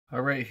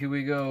Alright, here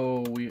we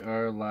go. We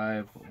are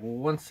live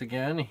once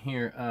again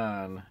here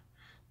on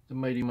the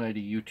mighty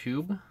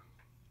YouTube.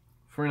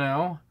 For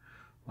now,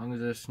 as long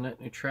as this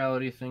net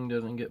neutrality thing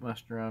doesn't get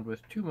messed around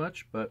with too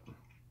much, but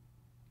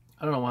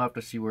I don't know, we'll have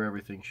to see where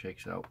everything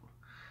shakes out.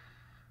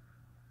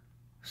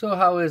 So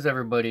how is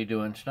everybody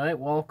doing tonight?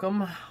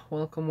 Welcome.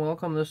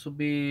 This will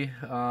be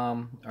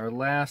our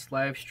last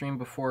live stream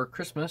before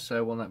Christmas. I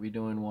will not be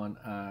doing one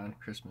on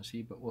Christmas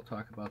Eve, but we'll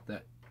talk about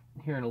that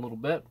here in a little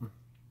bit.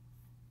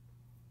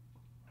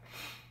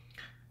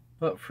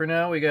 But for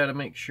now, we got to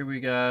make sure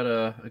we got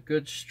a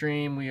good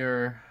stream.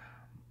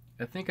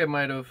 I think I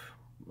might have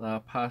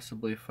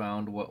possibly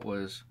found what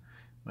was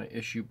my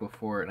issue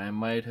before, and I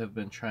might have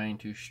been trying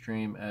to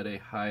stream at a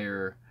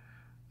higher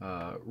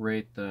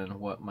rate than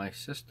what my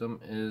system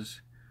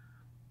is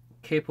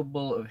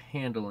capable of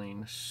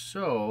handling.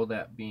 So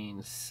that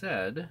being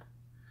said,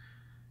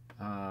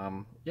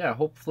 yeah,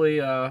 hopefully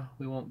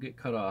we won't get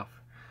cut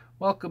off.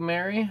 Welcome,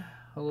 Mary.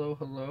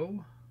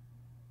 Hello.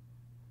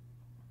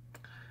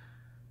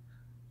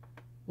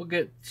 We'll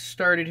get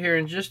started here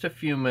in just a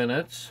few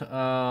minutes.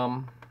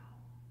 Encourage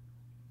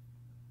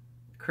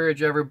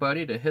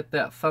everybody to hit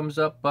that thumbs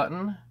up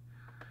button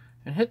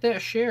and hit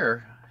that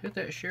share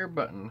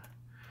button.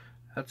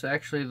 That's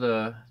actually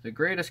the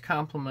greatest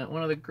compliment.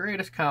 One of the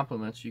greatest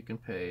compliments you can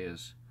pay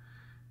is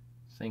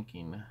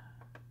thinking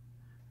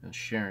and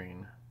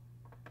sharing,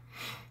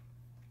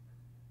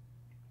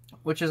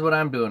 which is what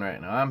I'm doing right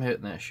now. I'm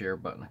hitting that share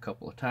button a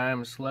couple of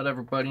times to let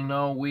everybody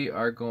know we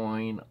are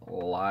going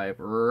live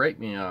right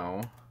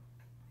meow.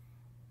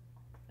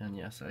 And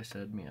yes, I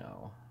said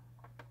meow.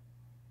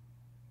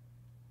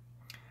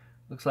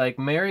 Looks like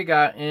Mary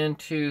got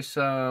into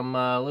some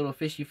little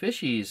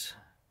fishies.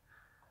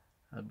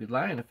 I'd be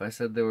lying if I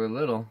said they were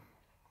little.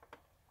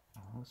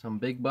 Oh, some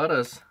big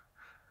buttas.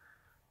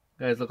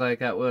 Guys, look like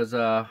that was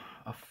a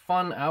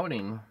fun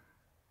outing.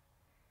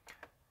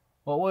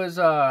 What was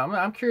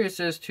I'm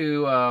curious as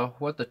to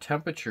what the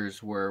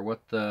temperatures were,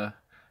 what the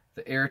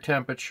air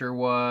temperature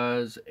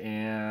was,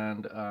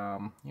 and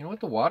you know, what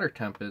the water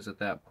temp is at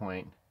that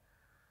point.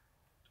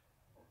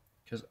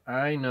 Because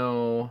I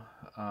know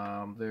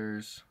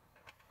there's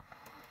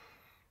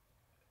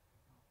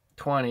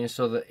 20s,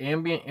 so the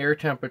ambient air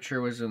temperature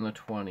was in the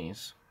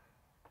 20s.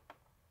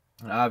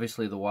 And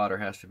obviously the water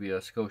has to be a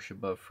skosh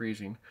above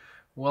freezing.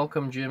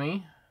 Welcome,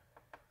 Jimmy.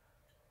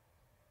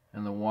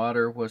 And the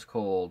water was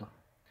cold.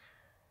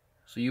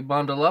 So you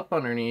bundle up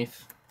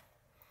underneath.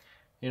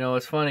 You know,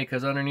 it's funny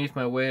because underneath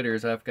my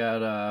waders I've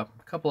got a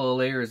couple of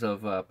layers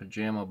of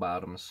pajama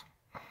bottoms.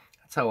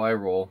 That's how I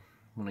roll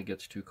when it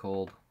gets too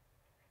cold.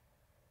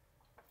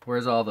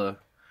 Where's all the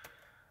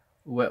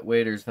wet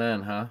waders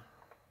then, huh?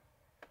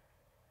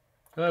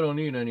 I don't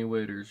need any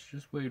waders,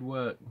 just wade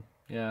wet.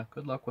 Yeah,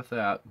 good luck with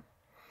that.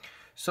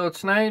 So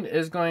tonight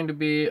is going to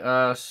be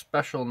a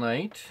special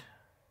night.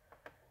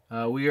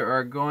 We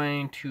are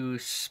going to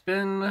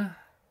spin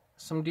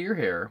some deer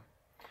hair.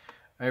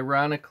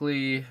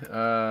 Ironically,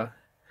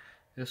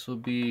 this will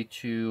be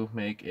to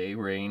make a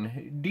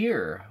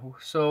reindeer.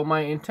 So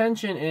my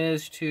intention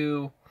is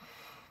to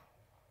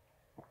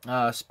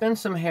spin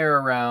some hair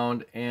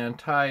around and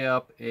tie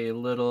up a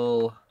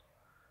little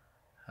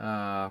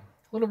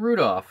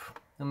Rudolph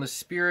in the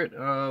spirit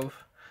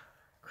of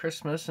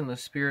Christmas, in the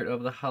spirit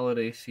of the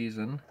holiday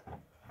season.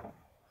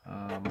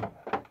 Yeah,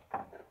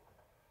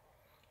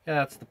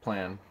 that's the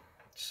plan.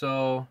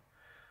 So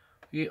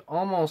we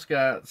almost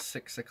got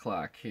 6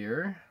 o'clock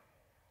here.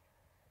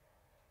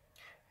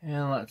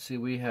 And let's see,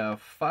 we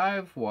have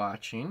 5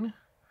 watching.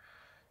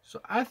 So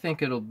I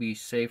think it'll be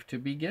safe to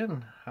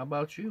begin. How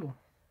about you?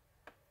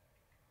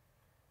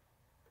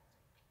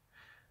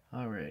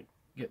 Alright,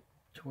 get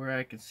to where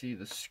I can see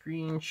the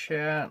screen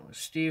chat.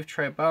 Steve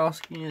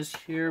Trybowski is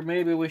here.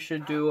 Maybe we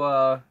should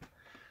do,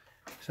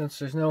 since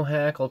there's no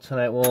hackle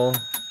tonight, we'll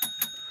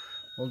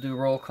do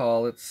roll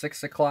call. It's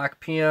 6 o'clock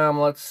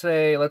p.m. Let's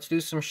do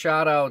some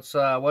shout outs.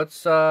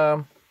 Let's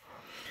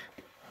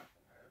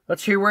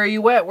hear where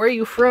you at, where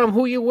you from,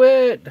 who you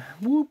with.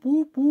 Whoop,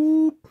 whoop,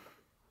 whoop.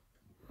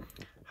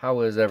 How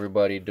is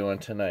everybody doing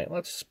tonight?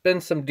 Let's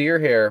spin some deer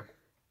hair.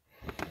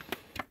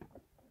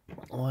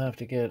 We'll have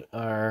to get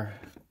our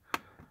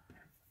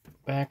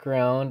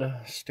background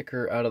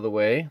sticker out of the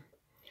way.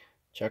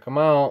 Check them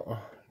out.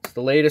 It's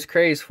the latest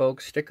craze,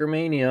 folks. Sticker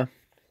mania.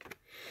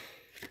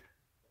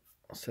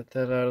 I'll set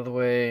that out of the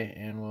way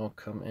and we'll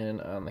come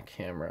in on the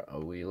camera a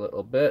wee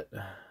little bit.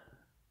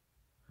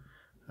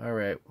 All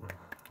right.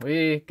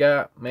 We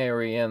got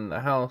Mary in the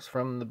house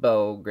from the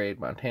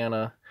Belgrade,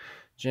 Montana.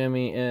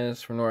 Jimmy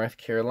is from North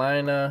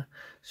Carolina.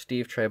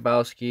 Steve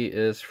Trybowski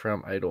is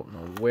from I don't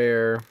know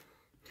where.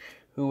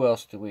 Who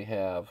else do we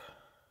have?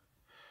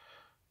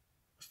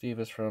 Steve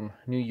is from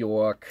New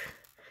York.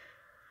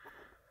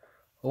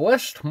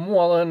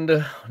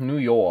 Westmoreland, New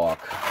York.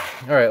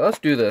 All right, let's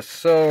do this.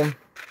 So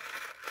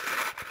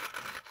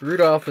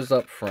Rudolph is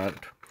up front.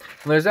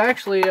 And there's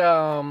actually,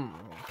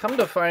 come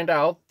to find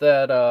out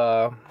that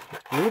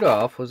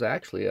Rudolph was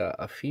actually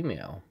a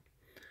female.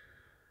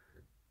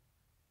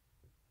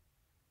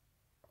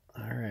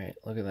 All right,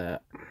 look at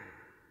that.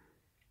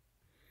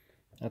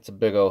 That's a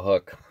big old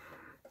hook.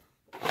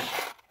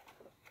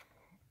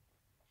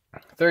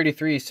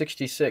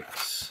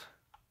 33.66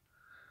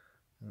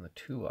 and the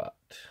 2-aught.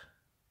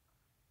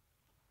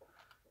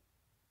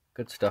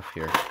 Good stuff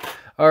here.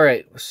 All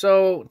right,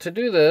 so to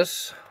do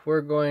this,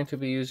 we're going to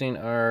be using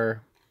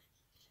our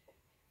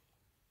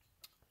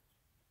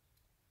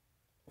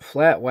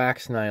flat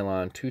wax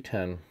nylon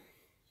 210.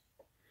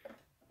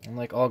 And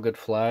like all good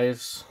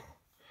flies,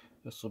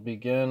 this will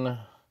begin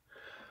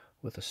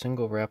with a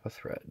single wrap of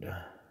thread.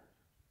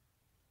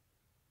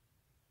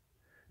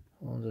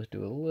 I'll just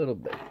do a little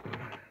bit.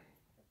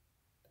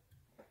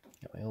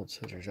 Got my old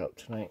scissors out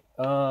tonight.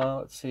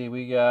 Let's see,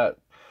 we got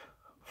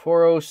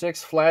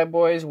 406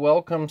 Flyboys,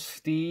 welcome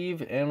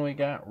Steve, and we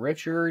got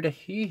Richard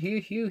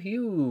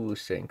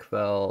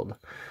Sinkfeld.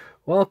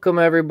 Welcome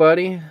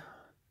everybody.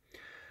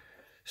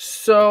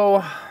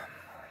 So,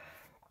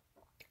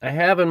 I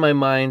have in my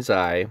mind's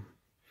eye,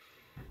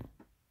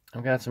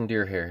 I've got some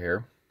deer hair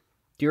here.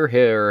 Deer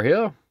hair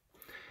here.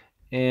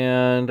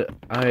 And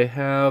I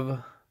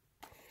have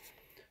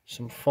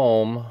some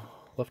foam,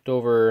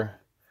 leftover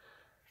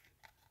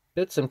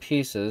bits and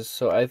pieces.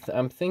 So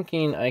I'm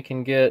thinking I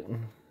can get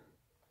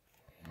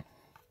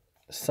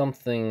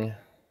something,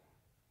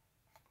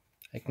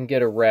 I can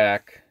get a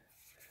rack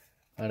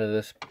out of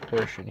this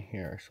portion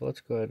here. So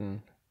let's go ahead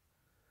and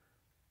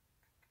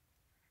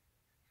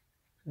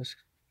just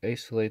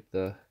isolate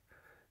the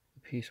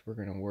piece we're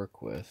going to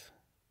work with.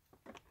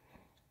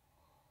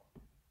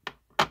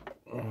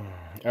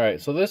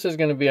 Alright, so this is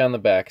going to be on the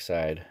back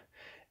side.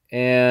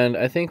 And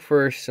I think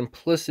for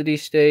simplicity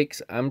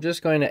stakes, I'm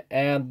just going to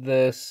add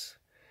this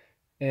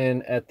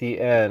in at the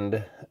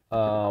end.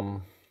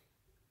 Kind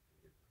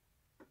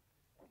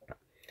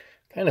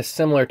of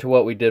similar to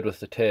what we did with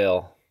the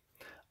tail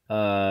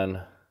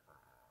on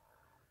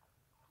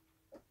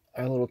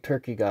our little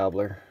turkey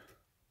gobbler.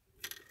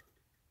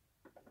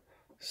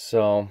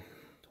 So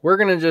we're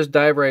going to just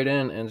dive right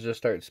in and just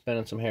start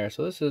spinning some hair.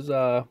 So this is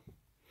some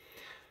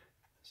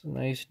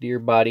nice deer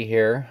body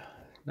hair.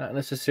 Not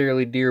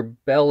necessarily deer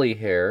belly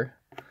hair,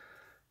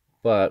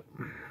 but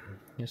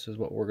this is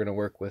what we're going to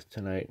work with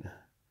tonight.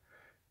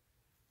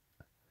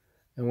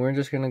 And we're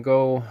just going to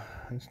go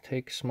and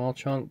take small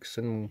chunks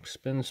and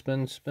spin,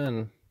 spin,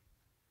 spin.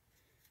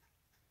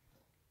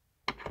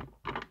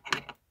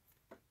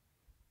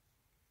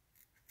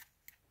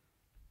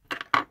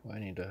 I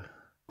need to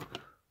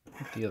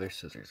get the other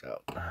scissors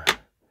out.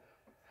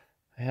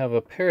 I have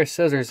a pair of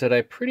scissors that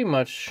I pretty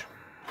much,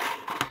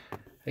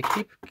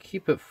 I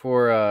keep it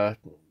for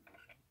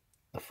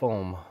the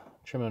foam,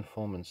 trimming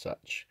foam and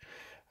such.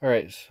 All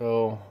right,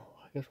 so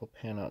I guess we'll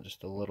pan out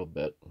just a little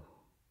bit.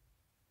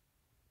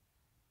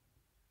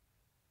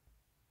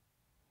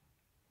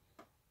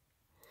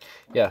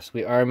 Yes,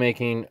 we are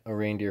making a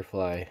reindeer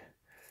fly.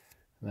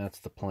 That's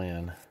the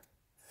plan.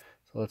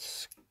 So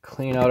let's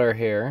clean out our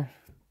hair.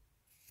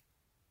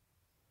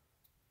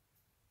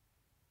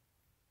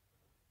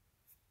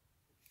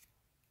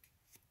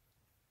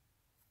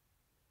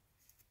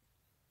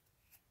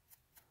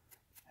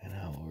 And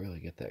now we'll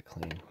really get that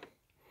clean.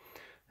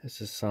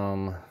 This is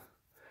some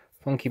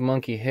funky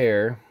monkey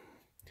hair.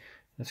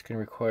 It's going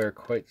to require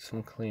quite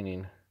some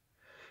cleaning.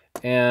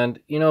 And,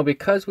 you know,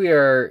 because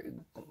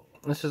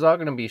this is all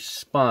going to be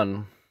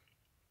spun,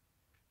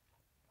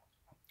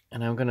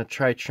 and I'm going to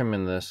try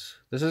trimming this.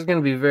 This is going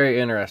to be very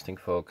interesting,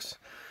 folks.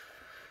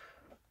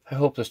 I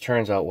hope this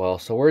turns out well.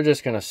 So we're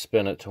just going to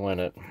spin it to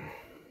win it.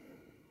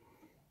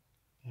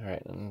 All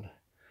right, and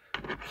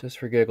just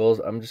for giggles,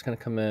 I'm just going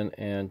to come in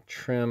and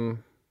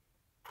trim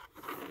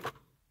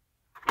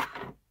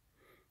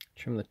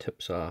the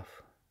tips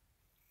off.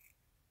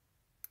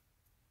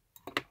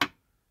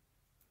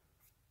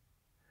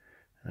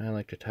 And I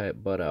like to tie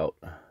it butt out.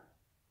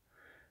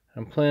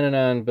 I'm planning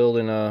on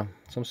building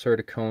some sort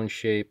of cone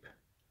shape.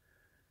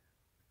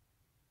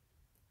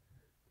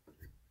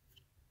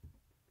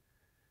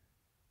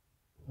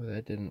 Oh,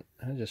 that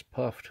just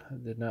puffed.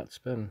 It did not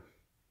spin.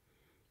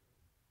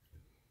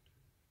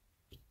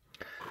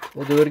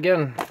 We'll do it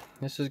again.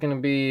 This is going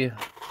to be a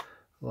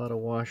lot of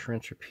wash,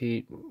 rinse,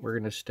 repeat. We're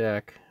going to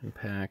stack and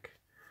pack.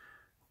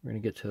 We're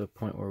going to get to the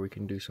point where we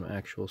can do some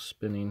actual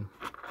spinning.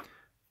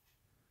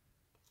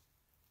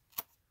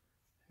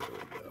 There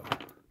we go.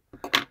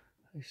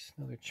 Nice,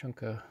 another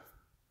chunk of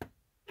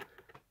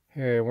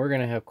hair. We're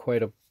going to have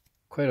quite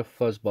a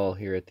fuzz ball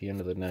here at the end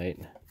of the night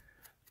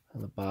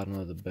on the bottom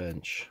of the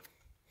bench.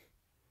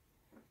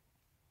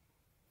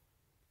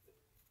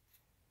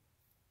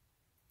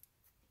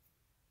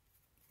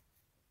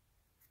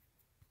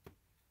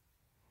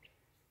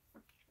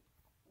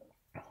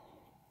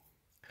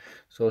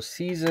 So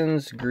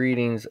season's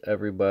greetings,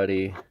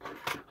 everybody.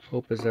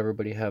 Hope is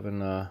everybody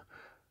having a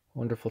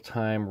wonderful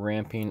time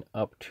ramping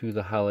up to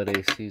the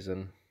holiday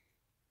season.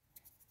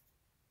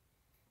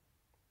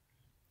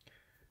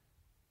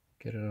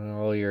 Getting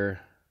all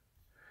your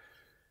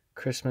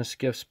Christmas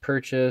gifts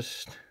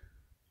purchased.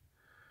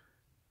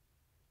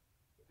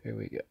 Here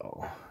we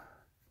go.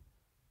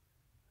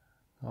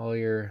 All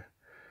your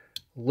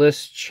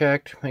list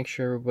checked. Make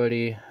sure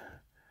everybody,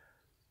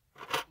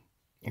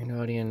 your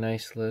naughty and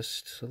nice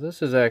list. So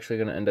this is actually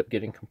going to end up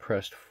getting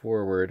compressed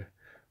forward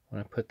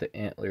when I put the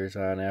antlers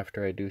on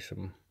after I do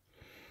some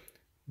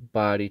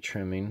body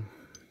trimming.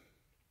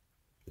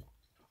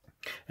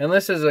 And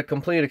this is a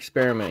complete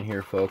experiment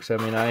here, folks. I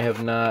mean, I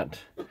have not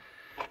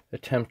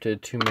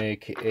attempted to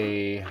make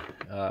a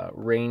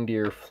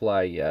reindeer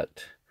fly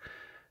yet.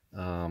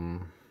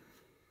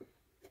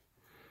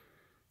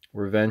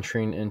 We're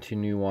venturing into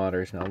new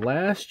waters. Now,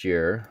 last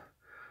year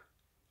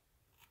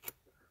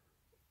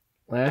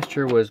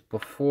was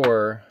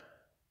before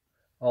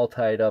All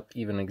Tied Up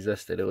even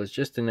existed. It was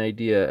just an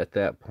idea at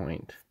that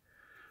point.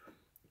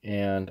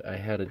 And I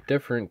had a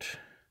different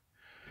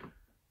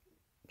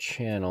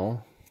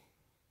channel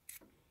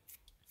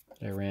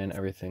that I ran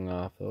everything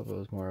off of. It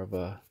was more of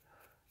a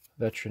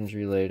veterans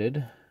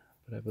related,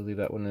 but I believe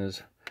that one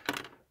is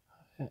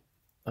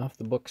off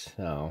the books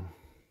now.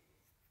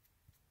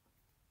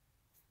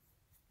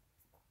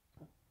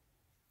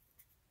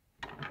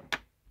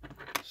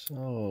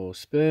 So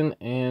spin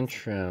and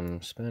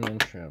trim, spin and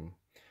trim.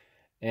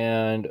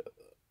 And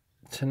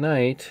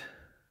tonight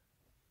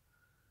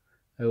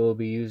I will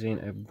be using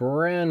a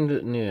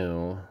brand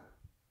new,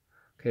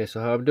 okay,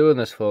 so how I'm doing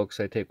this, folks,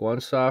 I take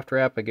one soft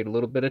wrap, I get a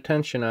little bit of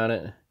tension on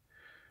it,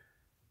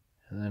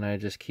 and then I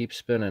just keep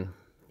spinning.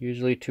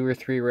 Usually 2 or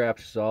 3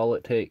 wraps is all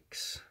it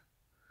takes.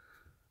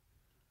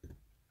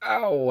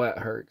 Ow, that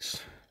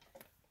hurts.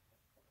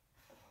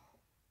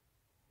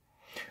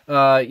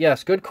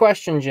 Yes, good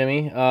question,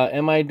 Jimmy.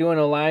 Am I doing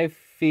a live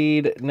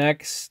feed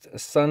next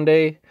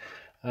Sunday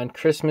on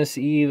Christmas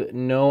Eve?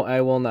 No,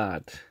 I will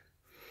not.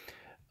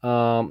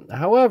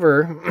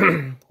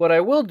 However, what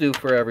I will do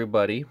for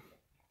everybody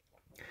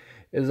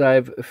is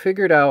I've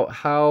figured out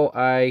how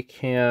I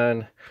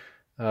can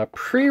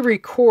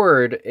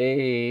pre-record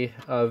a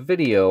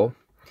video,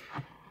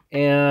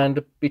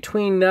 and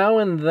between now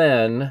and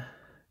then,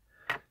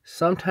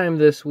 sometime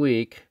this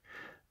week,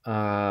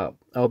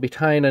 I'll be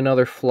tying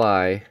another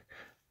fly,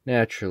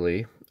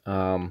 naturally,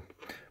 but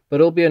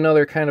it'll be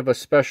another kind of a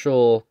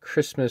special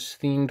Christmas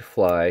themed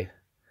fly.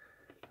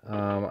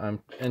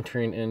 I'm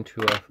entering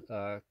into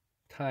a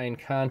tying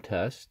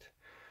contest.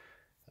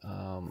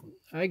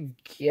 I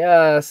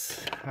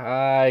guess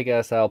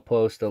I'll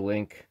post a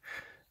link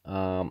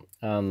on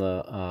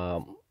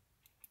the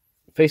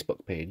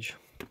Facebook page.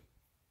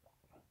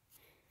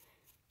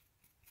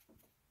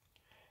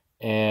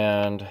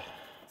 And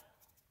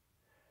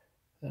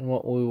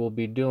what we will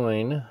be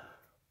doing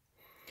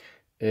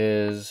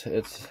is,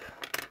 I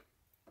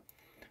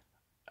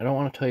don't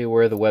want to tell you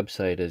where the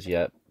website is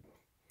yet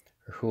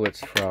or who it's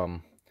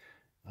from,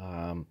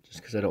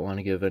 just because I don't want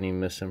to give any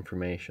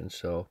misinformation.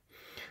 So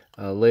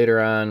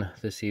later on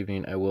this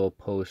evening I will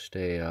post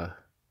a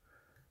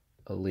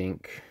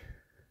link.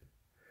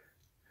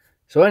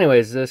 So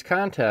anyways, this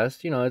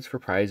contest, you know, it's for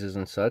prizes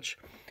and such,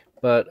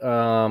 but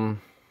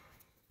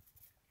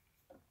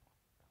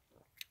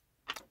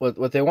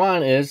what they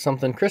want is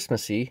something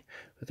Christmassy.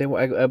 But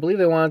I believe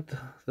they want,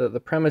 the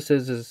premise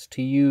is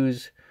to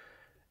use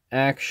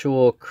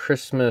actual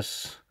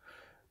Christmas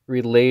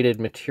related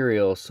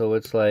material. So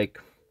it's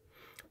like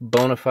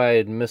bona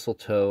fide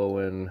mistletoe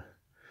and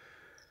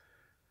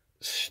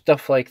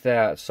stuff like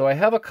that. So I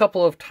have a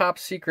couple of top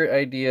secret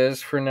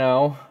ideas for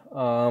now.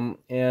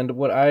 And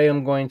what I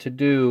am going to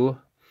do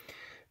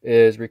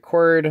is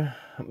record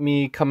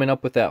me coming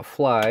up with that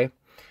fly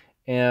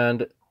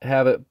and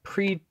have it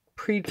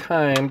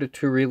pre-timed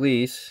to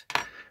release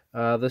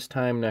this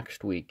time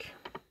next week.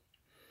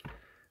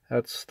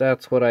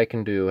 That's what I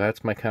can do.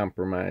 That's my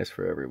compromise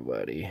for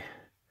everybody.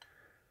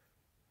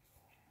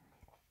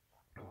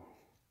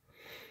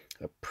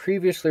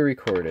 Previously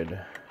recorded.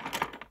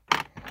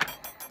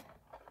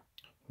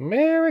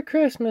 Merry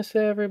Christmas,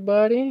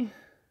 everybody.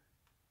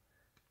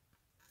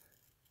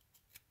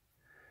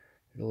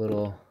 A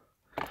little,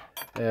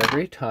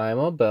 every time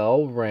a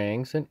bell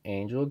rings, an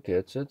angel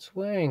gets its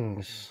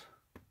wings.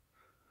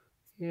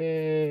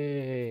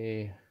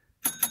 Yay.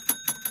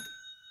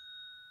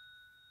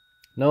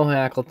 No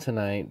hackle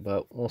tonight,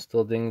 but we'll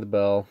still ding the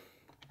bell.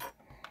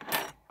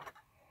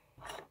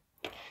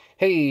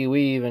 Hey,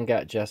 we even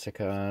got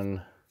Jessica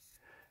on.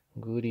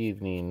 Good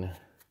evening.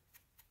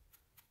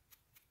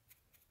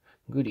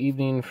 Good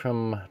evening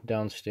from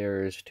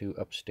downstairs to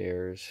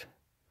upstairs.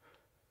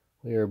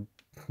 We are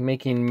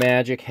making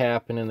magic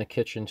happen in the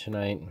kitchen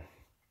tonight.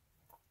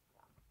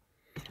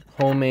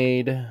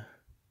 Homemade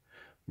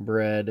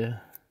bread.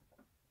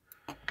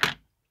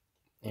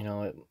 You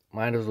know, it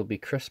might as well be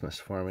Christmas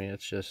for me.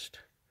 It's just,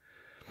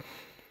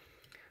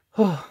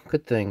 oh,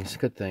 good things,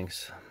 good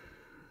things.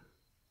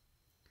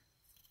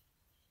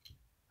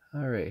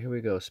 All right, here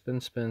we go.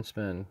 Spin, spin,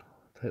 spin.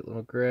 Tight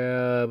little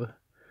grab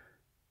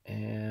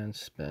and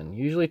spin.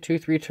 Usually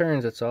 2-3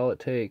 turns, that's all it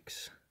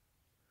takes.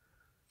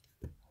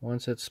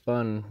 Once it's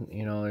spun,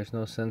 you know, there's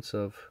no sense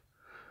of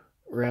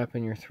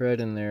wrapping your thread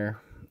in there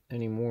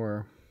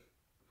anymore.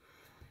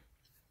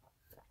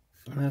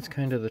 And that's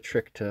kind of the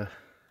trick to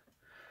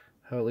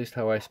how, at least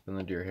how I spin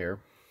the deer hair.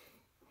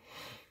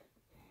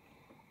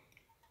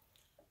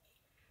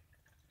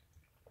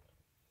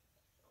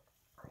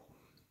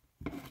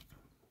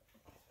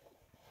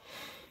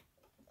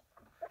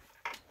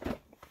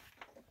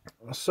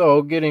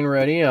 So, getting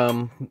ready,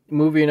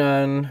 moving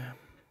on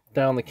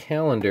down the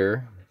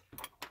calendar,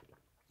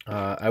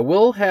 I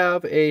will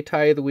have a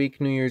Tie of the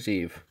Week New Year's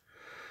Eve.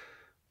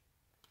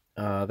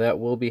 That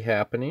will be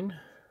happening.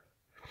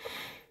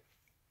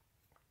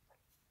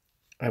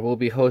 I will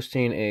be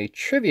hosting a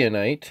trivia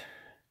night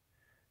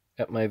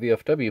at my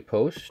VFW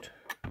post.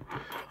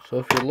 So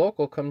if you're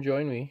local, come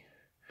join me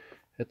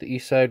at the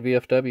Eastside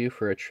VFW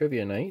for a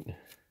trivia night.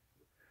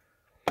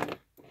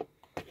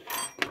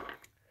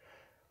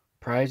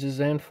 Prizes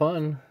and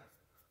fun.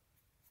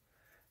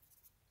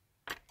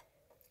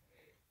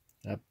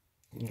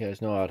 You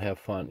guys know I'd have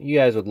fun. You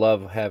guys would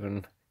love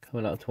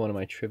coming out to one of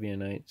my trivia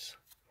nights.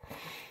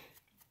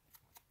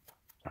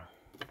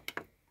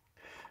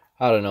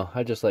 I don't know.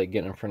 I just like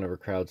getting in front of a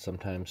crowd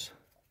sometimes.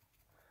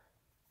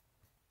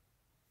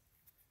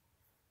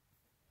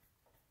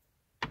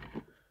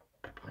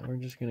 We're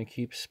just going to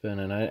keep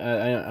spinning.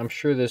 I'm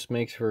sure this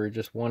makes for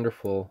just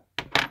wonderful,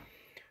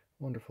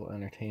 wonderful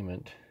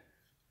entertainment.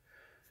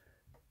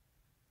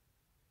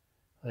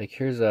 Like,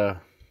 here's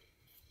a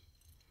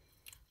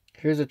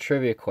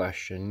trivia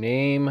question.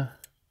 Name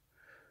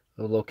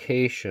the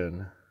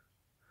location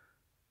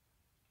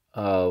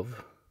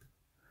of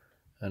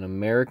an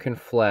American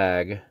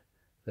flag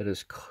that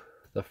is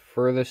the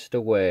furthest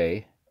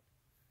away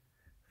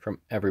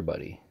from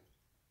everybody.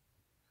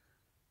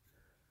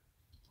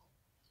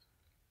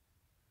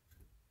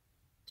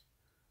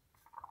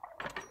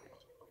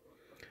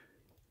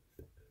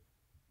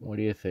 What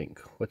do you think?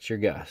 What's your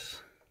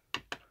guess?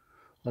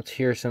 Let's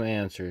hear some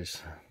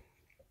answers.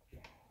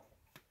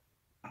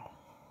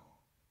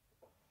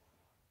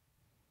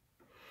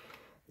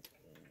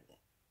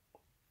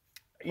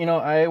 You know,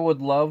 I would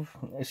love,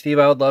 Steve,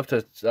 I would love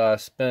to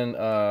spend,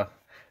 there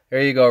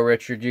you go,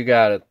 Richard, you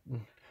got it.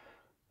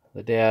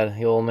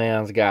 The old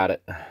man's got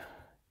it.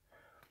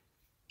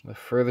 The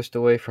furthest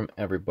away from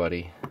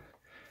everybody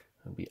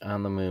would be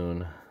on the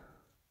moon.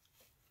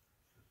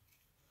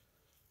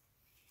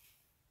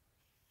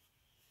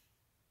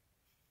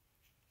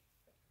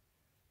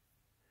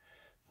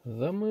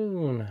 The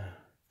moon.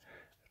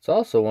 It's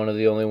also one of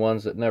the only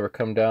ones that never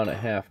come down at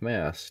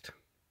half-mast.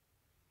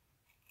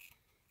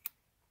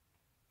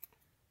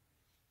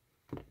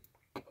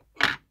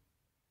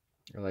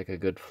 I like a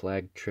good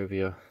flag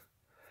trivia.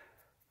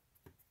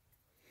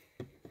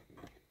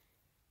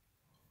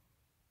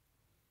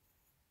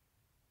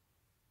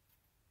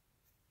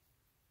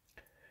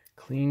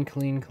 Clean,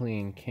 clean,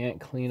 clean.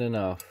 Can't clean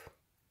enough.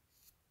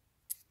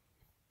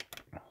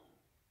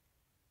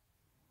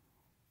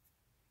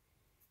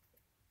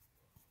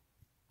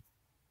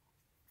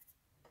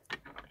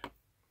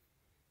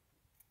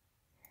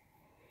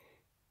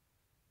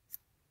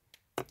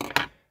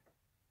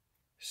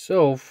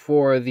 So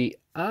for the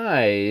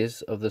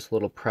eyes of this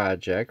little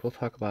project, we'll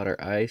talk about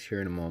our eyes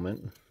here in a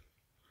moment.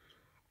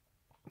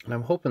 And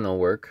I'm hoping they'll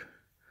work.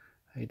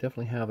 I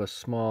definitely have a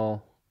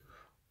small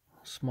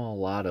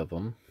lot of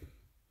them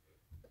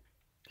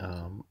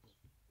to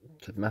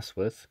mess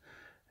with.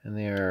 And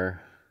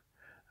they're,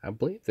 I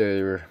believe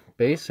they're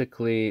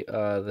basically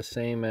the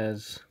same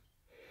as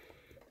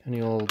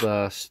any old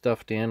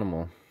stuffed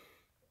animal.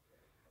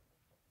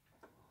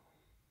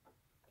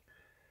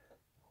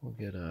 We'll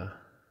get a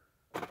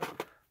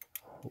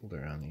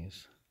holder on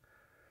these.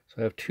 So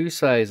I have two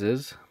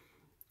sizes.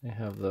 I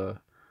have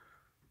what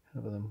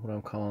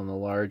I'm calling the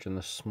large and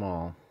the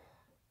small.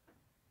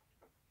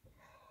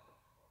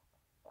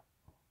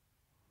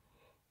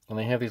 And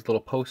they have these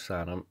little posts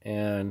on them.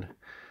 And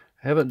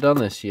I haven't done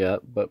this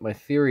yet, but my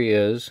theory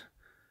is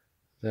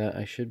that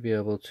I should be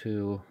able to,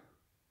 you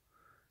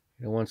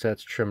know, once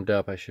that's trimmed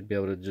up, I should be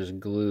able to just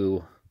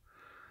glue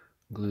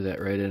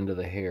that right into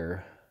the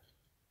hair.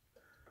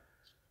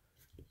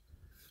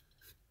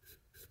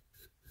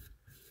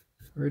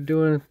 We're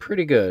doing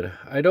pretty good.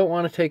 I don't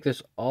want to take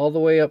this all the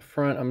way up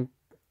front.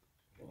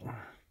 I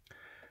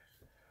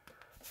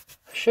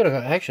should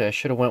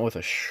have went with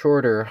a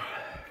shorter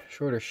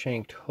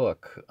shanked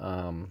hook.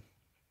 But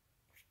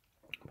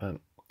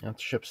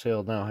that ship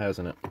sailed now,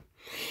 hasn't it?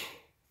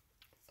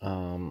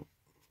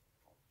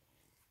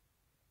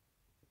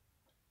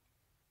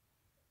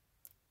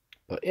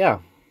 But yeah,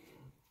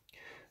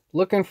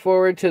 looking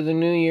forward to the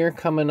new year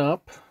coming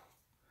up.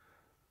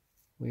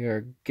 We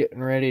are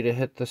getting ready to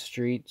hit the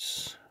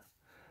streets.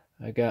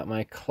 I got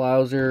my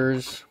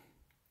Clousers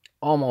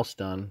almost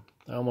done.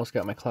 I almost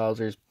got my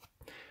Clousers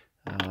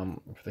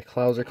for the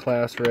Clouser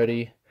class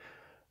ready.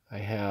 I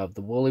have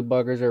the Woolly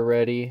Buggers are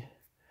ready.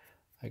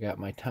 I got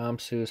my Tom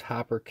Sue's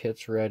hopper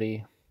kits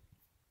ready.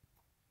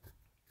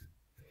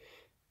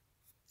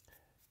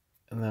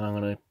 And then I'm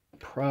going to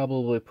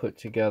probably put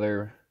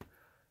together,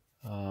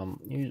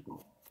 after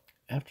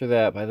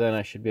that, by then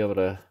I should be able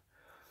to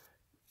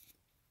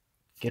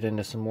get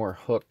into some more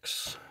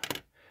hooks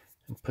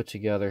and put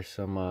together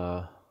some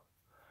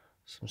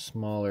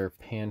smaller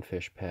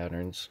panfish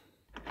patterns.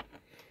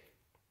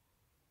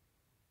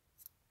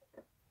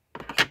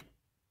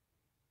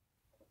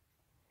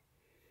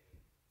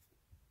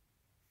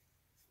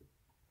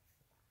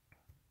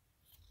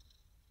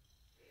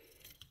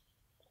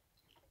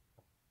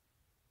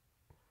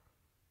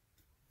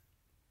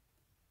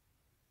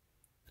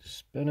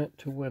 Spin it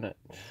to win it.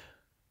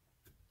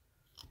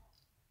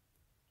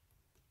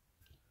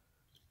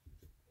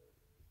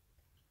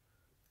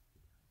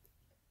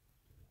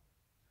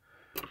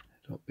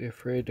 Don't be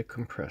afraid to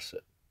compress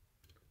it.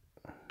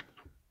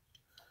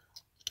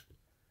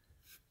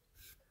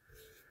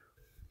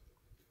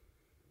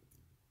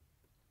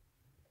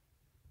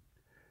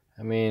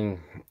 I mean,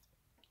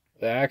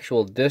 the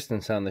actual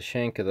distance on the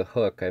shank of the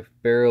hook, I've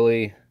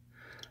barely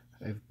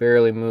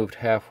moved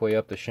halfway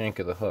up the shank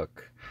of the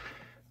hook.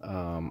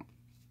 And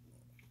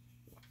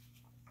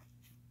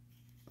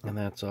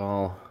that's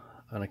all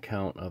on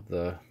account of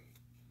the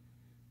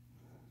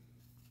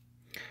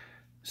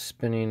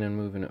spinning and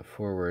moving it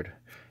forward.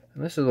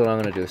 And this is what I'm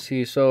going to do.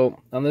 See,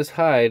 so on this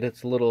hide,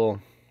 it's a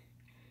little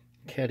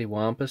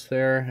cattywampus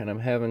there, and I'm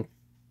having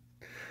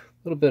a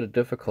little bit of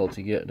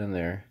difficulty getting in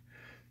there.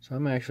 So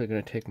I'm actually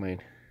going to take my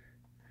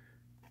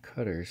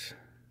cutters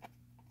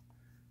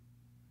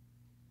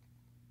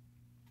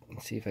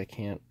and see if I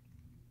can't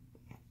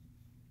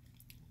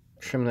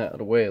trim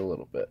that away a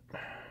little bit.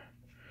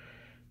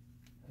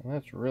 And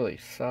that's really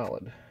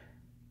solid.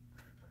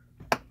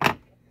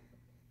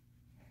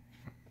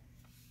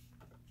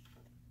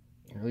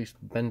 Or at least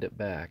bend it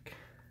back.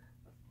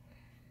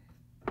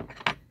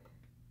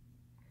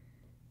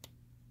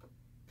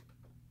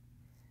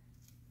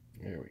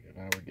 There we go,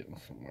 now we're getting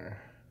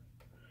somewhere.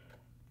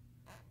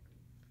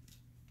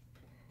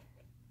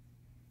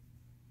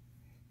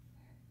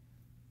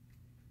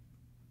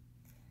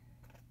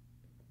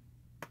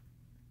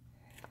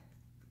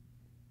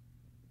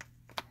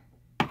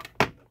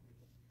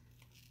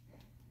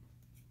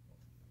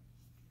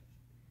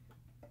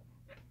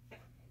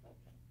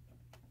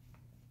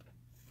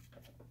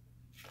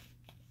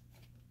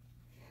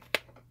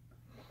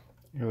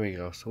 There we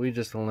go. So we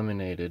just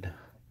eliminated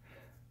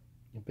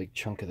a big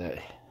chunk of that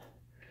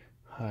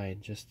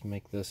hide just to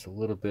make this a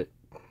little bit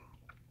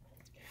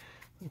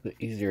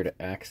easier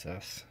to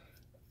access.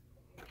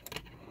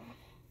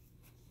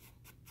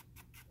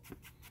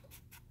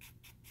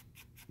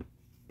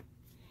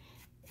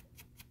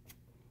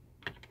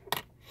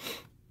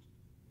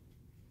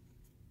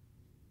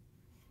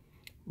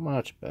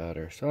 Much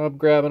better. So I'm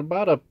grabbing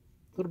about a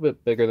little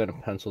bit bigger than a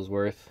pencil's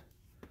worth.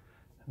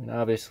 I mean,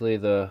 obviously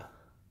the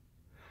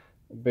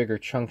bigger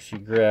chunks you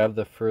grab,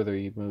 the further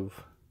you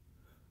move.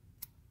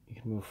 You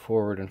can move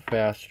forward and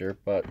faster,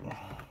 but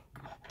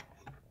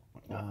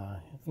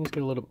things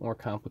get a little bit more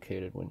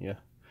complicated when you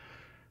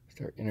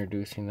start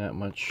introducing that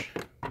much.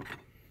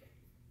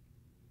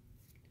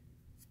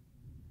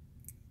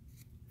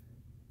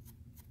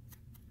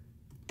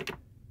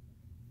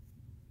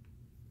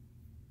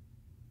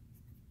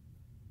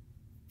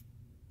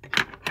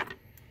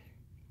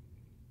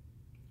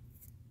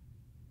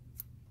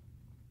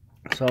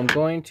 So I'm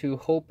going to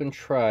hope and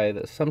try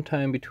that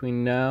sometime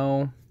between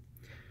now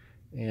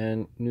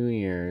and New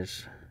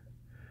Year's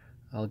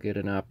I'll get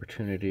an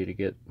opportunity to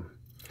get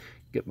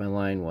my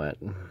line wet.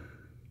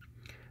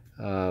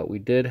 We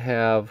did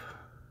have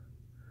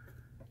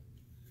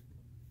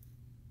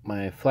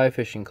my fly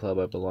fishing club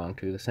I belong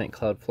to, the St.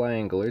 Cloud Fly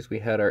Anglers. We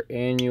had our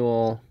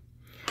annual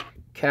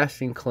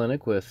casting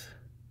clinic with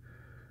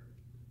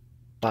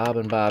Bob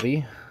and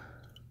Bobby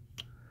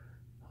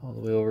all the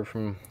way over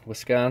from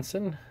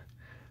Wisconsin.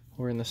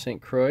 We're in the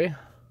St. Croix,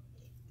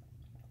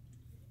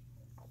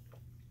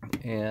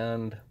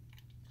 and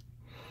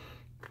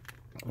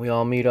we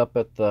all meet up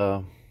at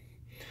the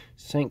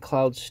St.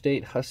 Cloud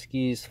State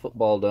Huskies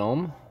football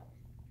dome,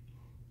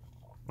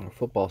 or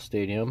football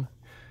stadium.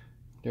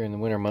 During the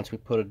winter months we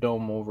put a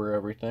dome over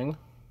everything.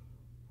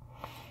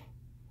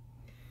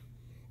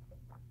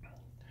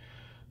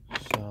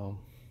 So,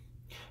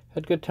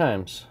 had good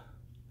times.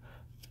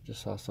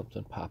 Just saw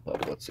something pop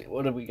up. Let's see,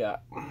 what do we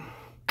got?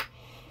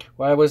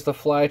 Why was the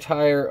fly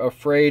tire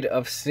afraid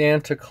of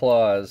Santa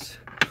Claus?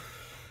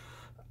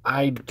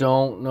 I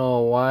don't know.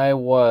 Why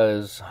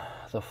was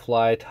the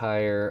fly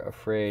tire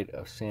afraid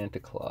of Santa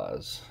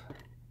Claus?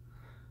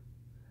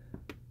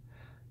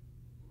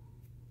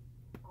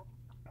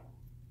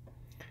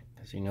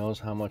 Because he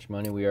knows how much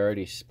money we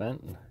already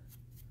spent.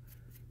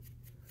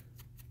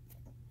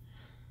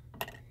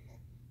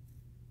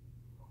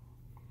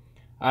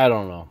 I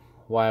don't know.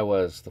 Why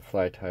was the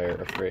fly tire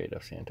afraid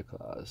of Santa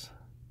Claus?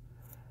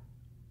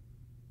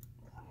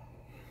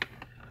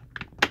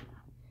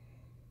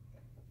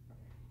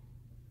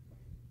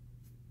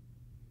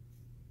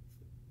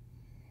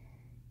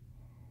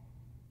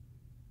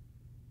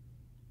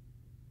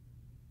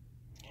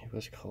 He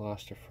was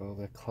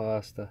claustrophobic.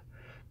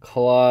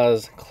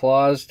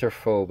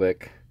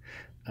 Claustrophobic.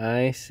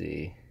 I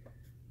see.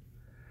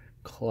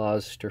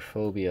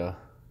 Claustrophobia.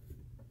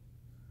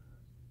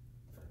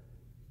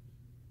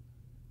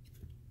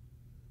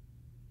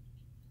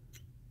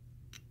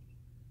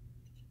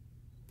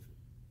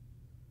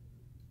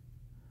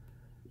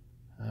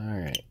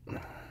 Alright.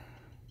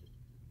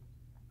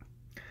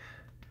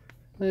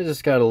 I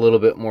just got a little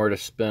bit more to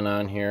spin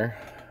on here,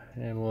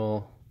 and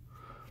we'll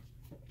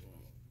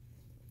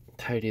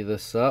tidy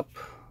this up.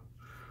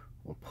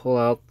 We'll pull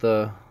out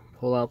the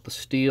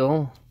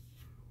steel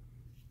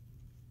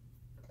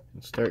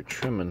and start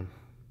trimming.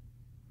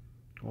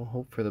 We'll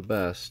hope for the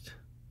best.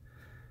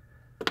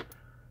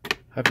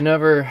 I've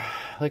never,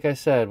 like I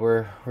said,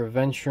 we're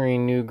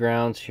venturing new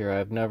grounds here.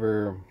 I've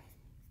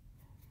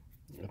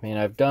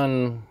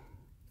done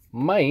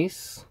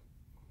mice.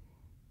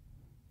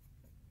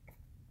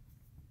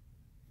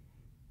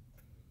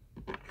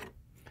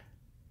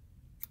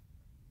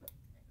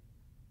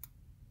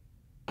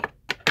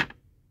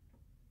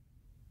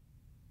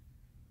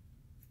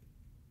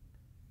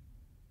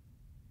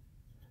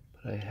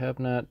 But I have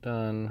not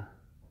done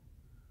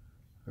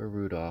a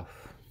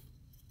Rudolph.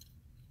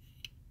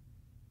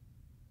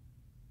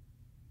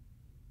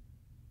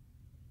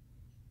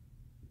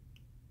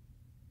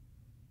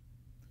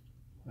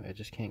 I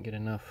just can't get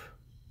enough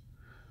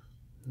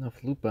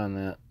loop on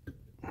that.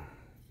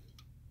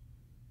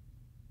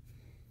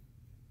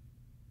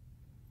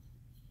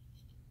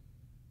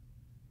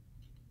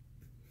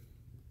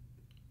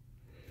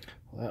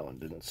 Well, that one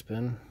didn't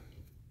spin.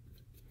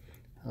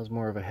 That was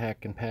more of a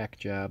hack and pack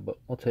job, but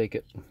we'll take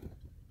it.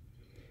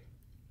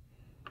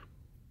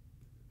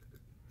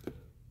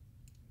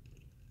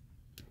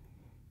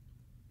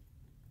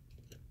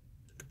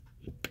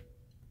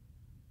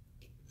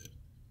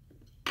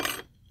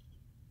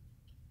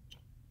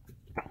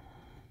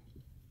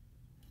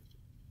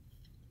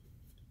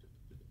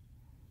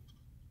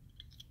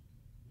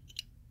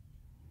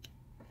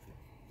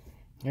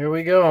 Here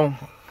we go.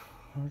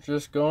 We're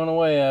just going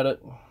away at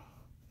it.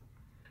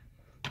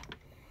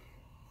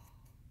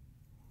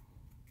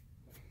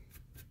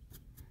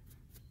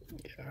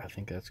 Yeah, I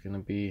think that's gonna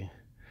be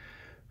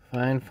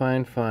fine.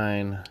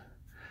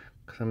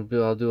 Cause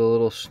I'll do a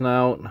little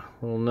snout, a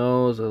little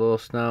nose, a little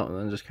snout, and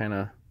then just kind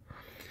of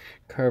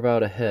carve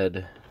out a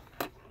head.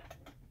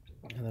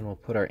 And then we'll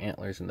put our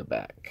antlers in the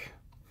back.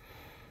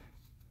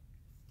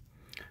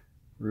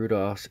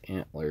 Rudolph's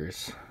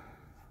antlers.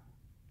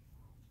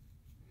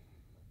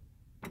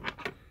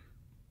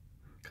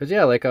 Because,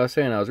 yeah, like I was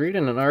saying, I was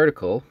reading an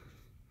article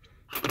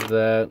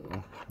that,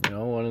 you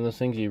know, one of those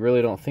things you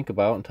really don't think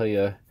about until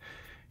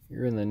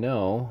you're in the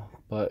know,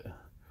 but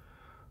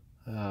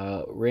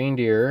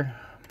reindeer,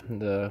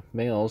 the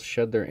males,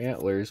 shed their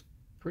antlers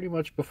pretty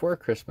much before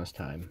Christmas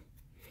time.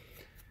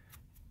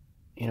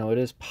 You know, it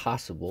is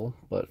possible,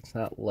 but it's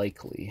not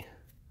likely.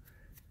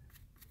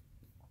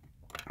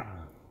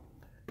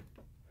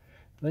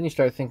 Then you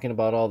start thinking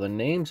about all the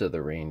names of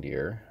the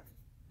reindeer.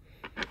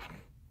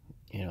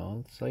 You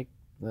know, it's like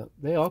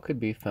they all could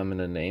be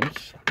feminine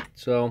names.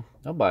 So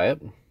I'll buy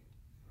it.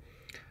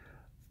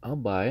 I'll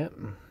buy it.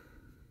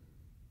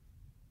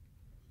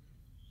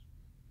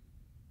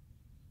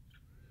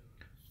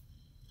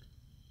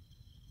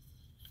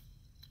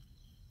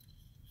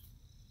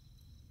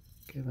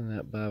 Giving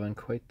that bobbin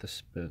quite the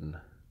spin.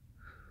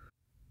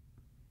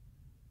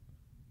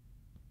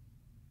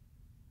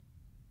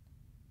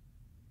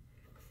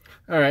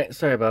 All right,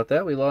 sorry about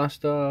that. We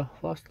lost a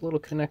little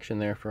connection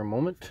there for a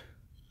moment.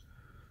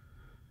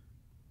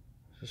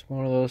 Just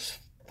one of those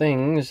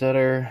things that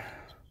are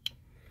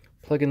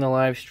plugging the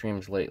live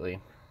streams lately.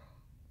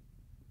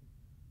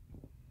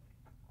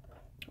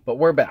 But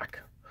we're back.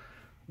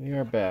 We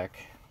are back.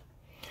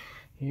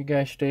 You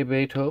guys stay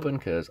Beethoven,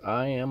 because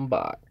I am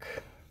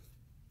back.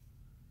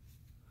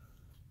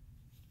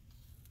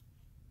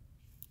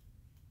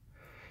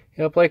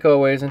 Yep, like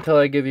always, until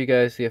I give you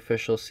guys the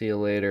official see you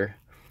later.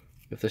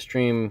 If the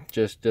stream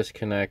just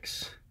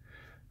disconnects,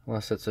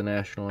 unless it's a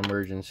national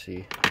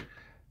emergency,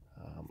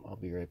 I'll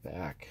be right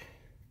back.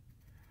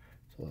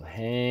 So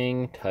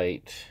hang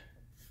tight.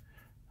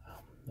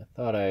 I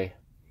thought I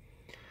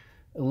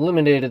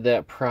eliminated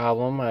that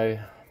problem.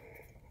 I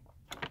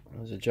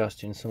was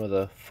adjusting some of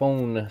the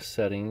phone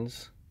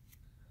settings.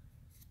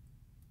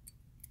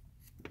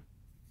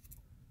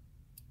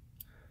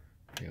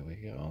 Here we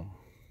go.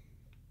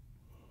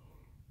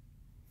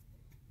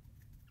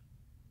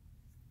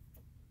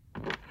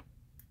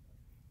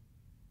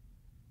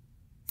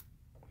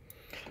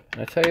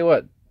 And I tell you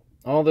what,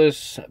 all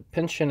this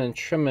pinching and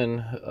trimming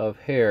of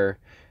hair,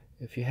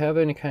 if you have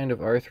any kind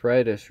of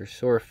arthritis or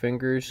sore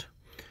fingers,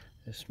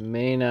 this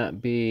may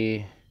not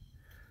be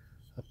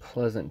a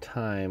pleasant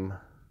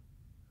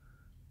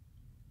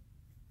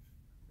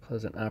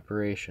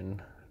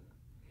operation,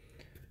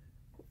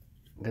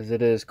 because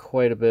it is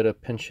quite a bit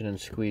of pinching and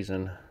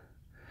squeezing.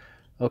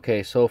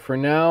 Okay, so for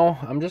now,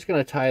 I'm just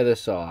going to tie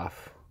this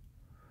off.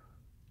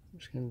 I'm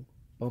just going to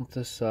bump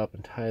this up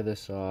and tie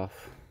this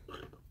off.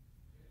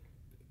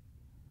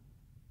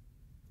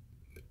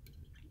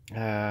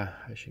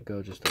 I should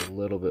go just a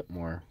little bit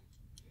more.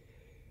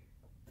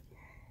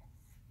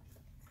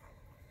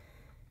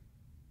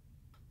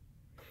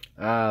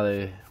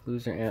 They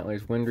lose their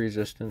antlers, wind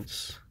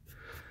resistance.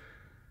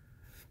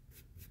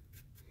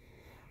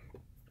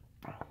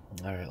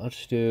 Alright,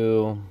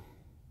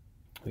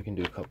 we can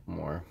do a couple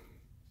more.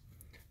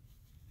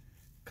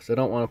 Because I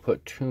don't want to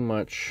put too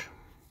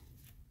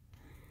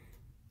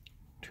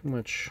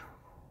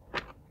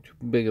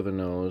big of a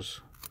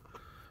nose.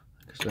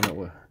 Because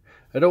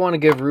I don't want to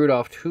give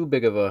Rudolph too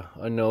big of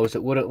a nose.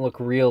 It wouldn't look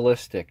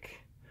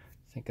realistic.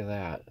 Think of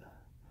that.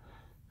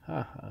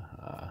 Ha ha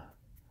ha.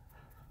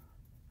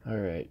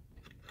 Alright,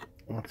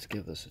 let's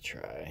give this a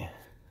try.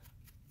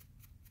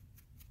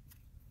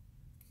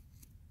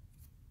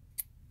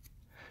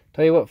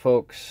 Tell you what,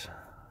 folks,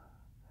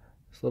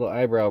 this little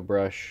eyebrow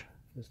brush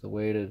is the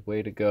way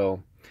to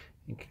go.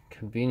 You can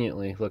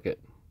conveniently look at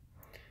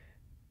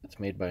it's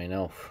made by an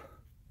elf.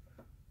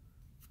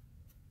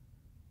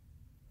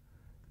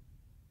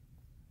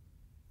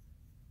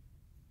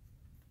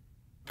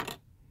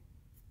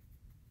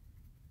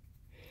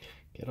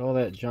 Get all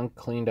that junk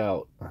cleaned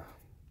out.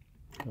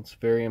 That's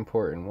very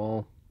important.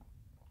 We'll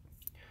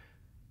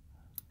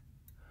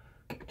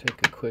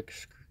take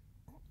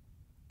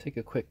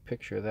a quick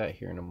picture of that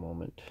here in a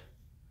moment.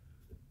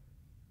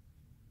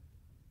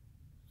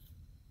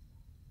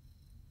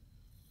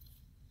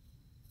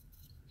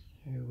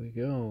 Here we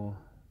go.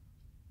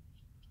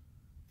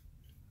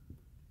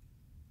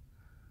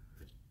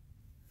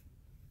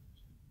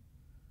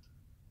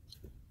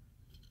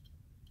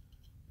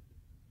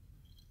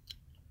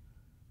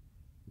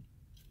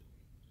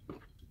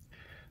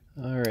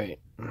 All right.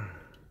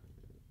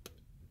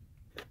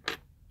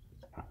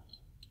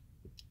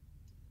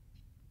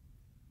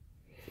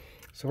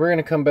 So we're going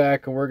to come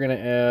back and we're going to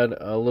add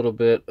a little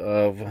bit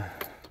of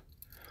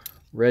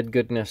red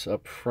goodness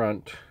up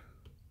front.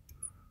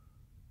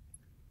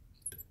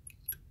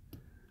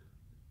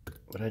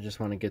 But I just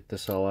want to get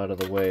this all out of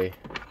the way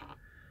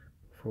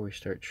before we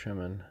start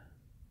trimming.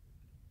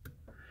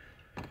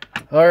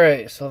 All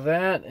right, so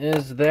that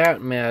is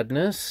that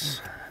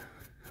madness.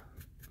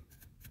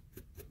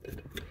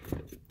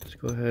 Let's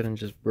go ahead and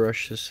just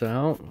brush this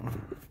out.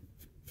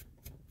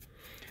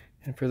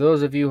 And for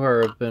those of you who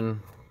have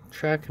been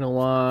tracking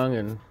along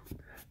and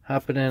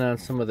hopping in on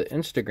some of the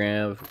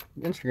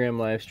Instagram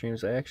live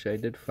streams, I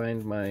did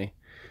find my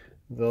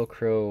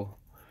Velcro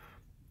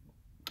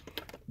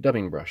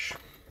dubbing brush,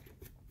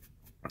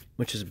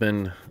 which has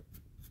been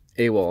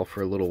AWOL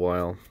for a little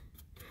while.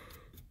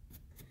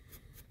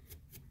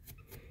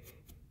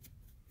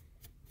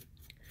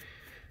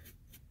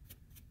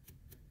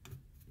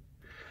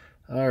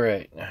 All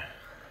right,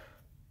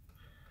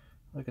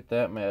 look at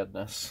that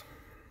madness.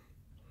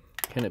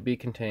 Can it be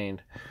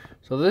contained?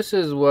 So this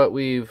is what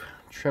we've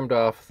trimmed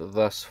off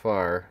thus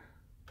far.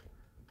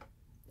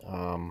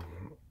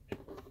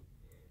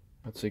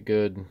 That's a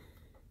good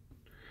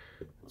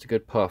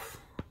puff.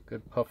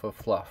 Good puff of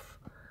fluff.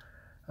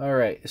 All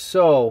right,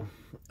 so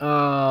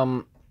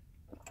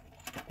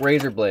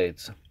razor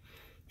blades.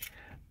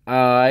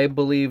 I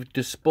believe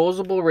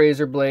disposable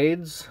razor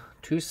blades,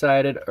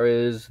 two-sided,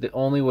 is the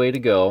only way to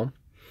go.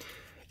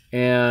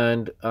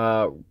 And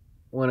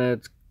when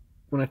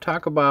I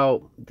talk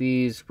about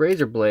these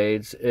razor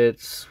blades,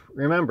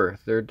 remember,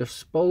 they're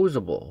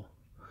disposable.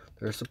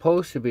 They're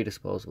supposed to be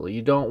disposable.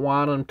 You don't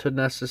want them to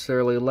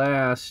necessarily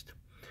last.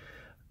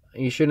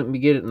 You shouldn't be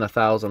getting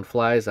 1,000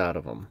 flies out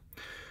of them.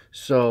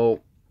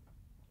 So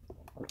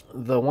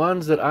the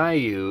ones that I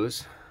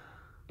use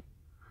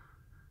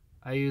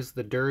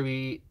the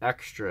Derby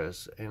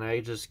Extras, and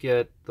I just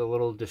get the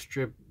little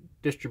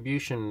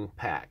distribution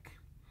pack.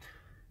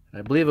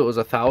 I believe it was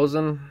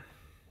 1,000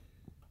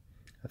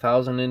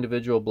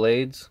 individual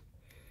blades.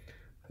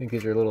 I think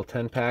these are little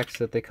 10 packs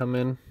that they come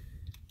in.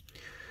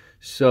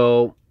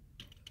 So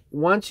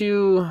once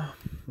at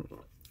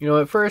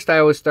first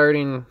I was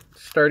starting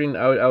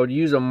I would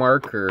use a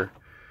marker,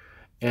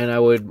 and I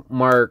would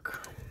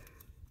mark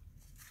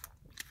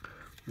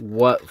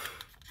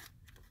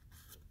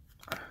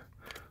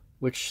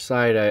which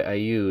side I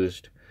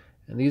used,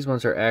 and these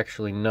ones are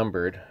actually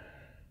numbered.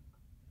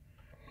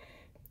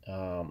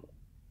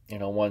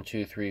 1,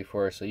 2, 3,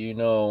 4.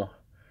 So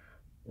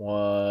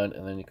 1,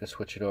 and then you can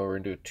switch it over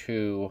and do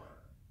 2,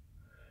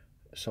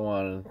 so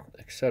on,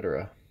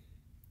 etc.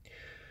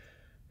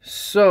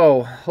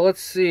 So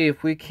let's see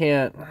if we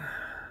can't.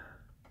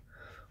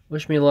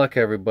 Wish me luck,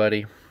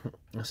 everybody.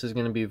 This is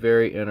going to be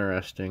very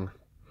interesting.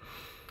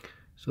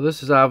 So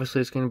this is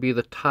obviously, it's going to be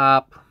the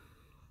top.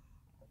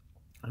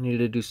 I need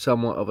to do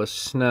somewhat of a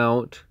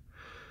snout.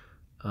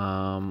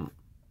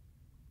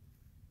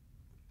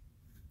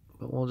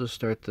 But we'll just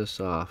start this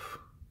off.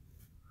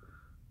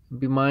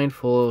 Be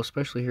mindful,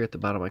 especially here at the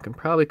bottom. I can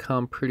probably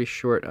come pretty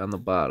short on the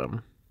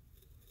bottom.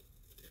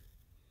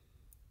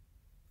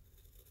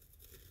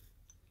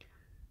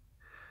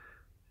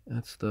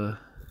 That's the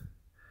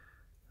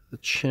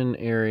chin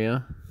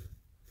area.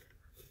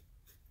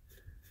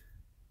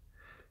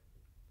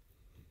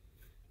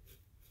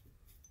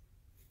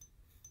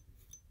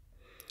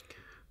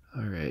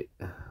 All right.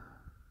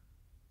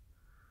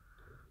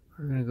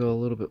 We're going to go a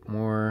little bit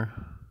more.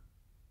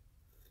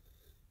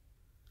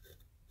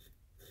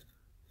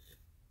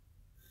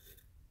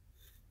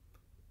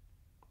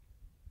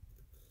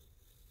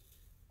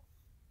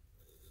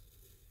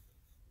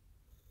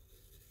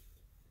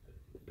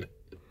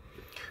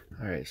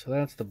 All right, so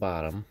that's the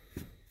bottom.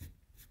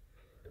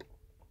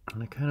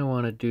 And I kind of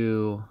want to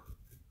do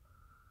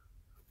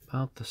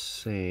about the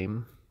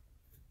same.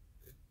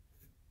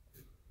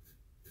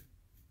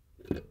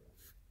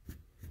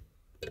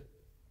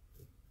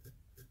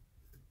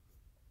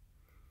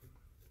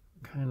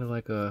 kind of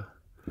like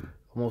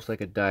almost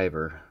like a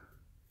diver.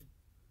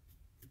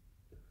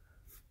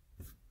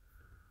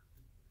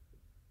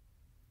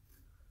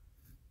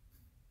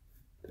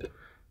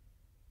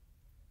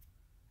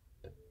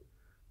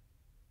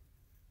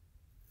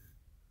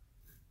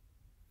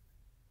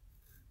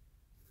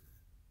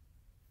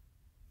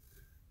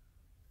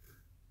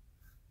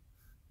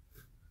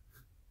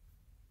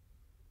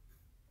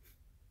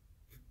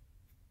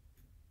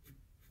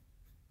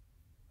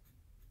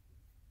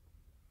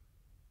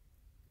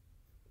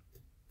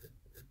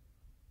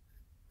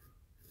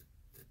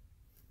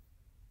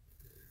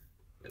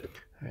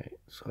 Alright,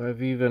 so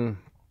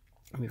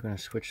I'm going to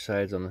switch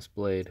sides on this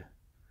blade.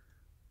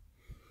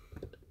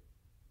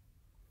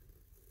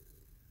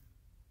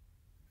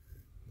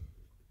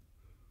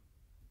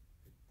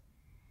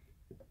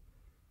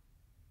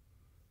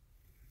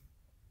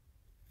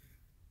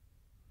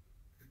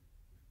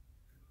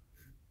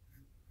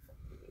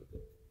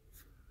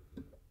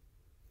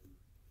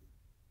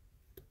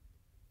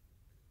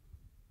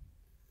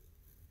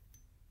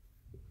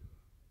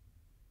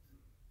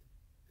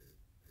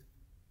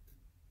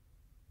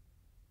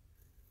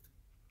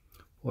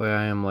 Boy,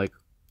 I am like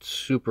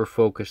super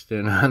focused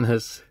in on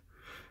this.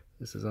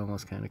 This is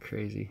almost kind of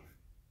crazy.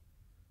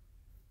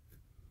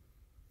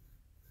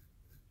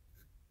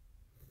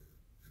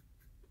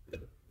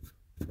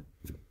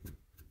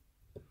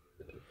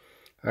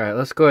 Alright,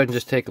 let's go ahead and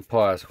just take a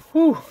pause.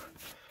 Whew!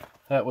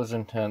 That was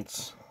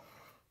intense.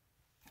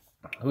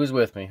 Who's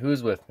with me?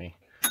 Who's with me?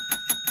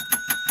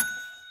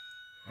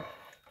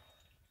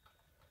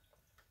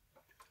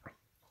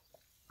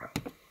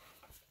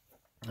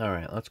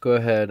 Alright, let's go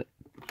ahead.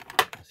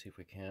 Let's see if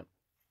we can't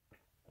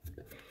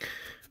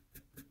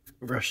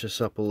brush this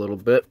up a little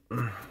bit.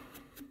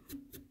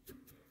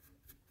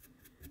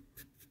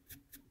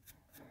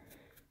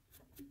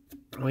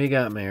 We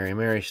got Mary.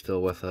 Mary's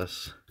still with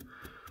us.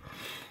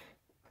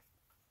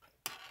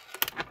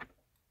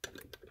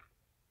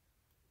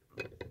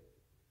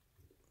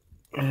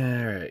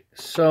 Alright,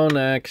 so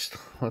next,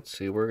 let's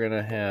see, we're going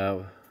to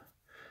have,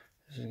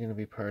 this is going to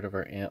be part of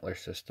our antler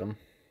system.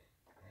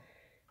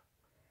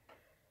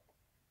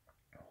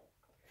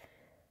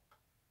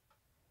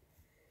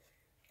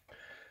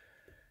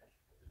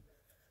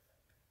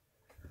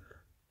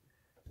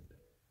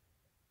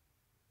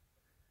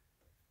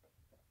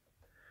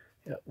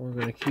 Yeah, we're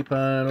going to keep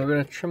on, we're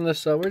going to trim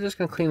this up, we're just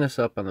going to clean this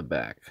up on the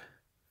back.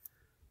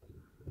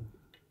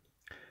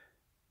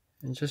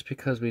 And just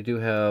because we do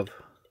have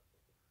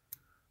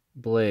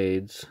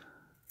blades,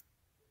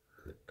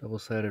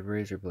 double-sided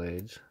razor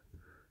blades,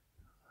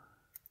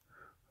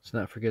 let's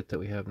not forget that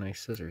we have nice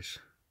scissors.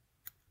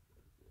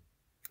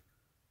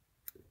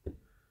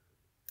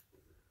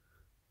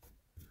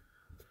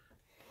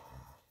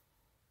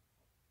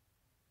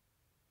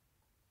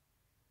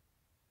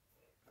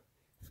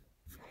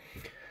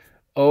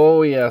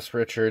 Oh yes,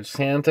 Richard,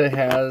 Santa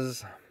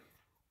has,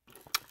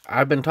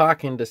 I've been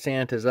talking to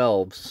Santa's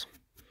elves.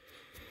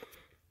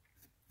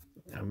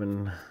 I've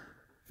been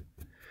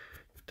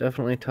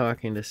definitely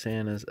talking to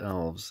Santa's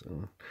elves.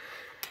 And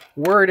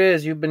word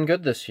is you've been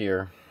good this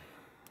year.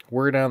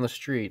 Word on the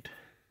street.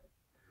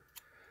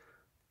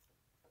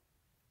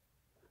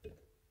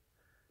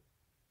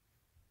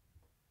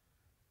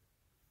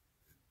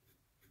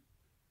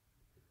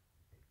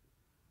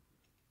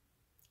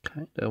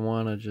 Kind of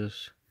want to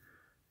just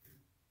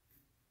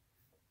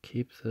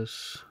keep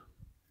this,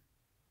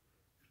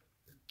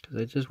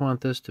 because I just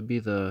want this to be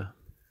the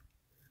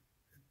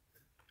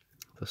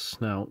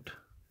snout.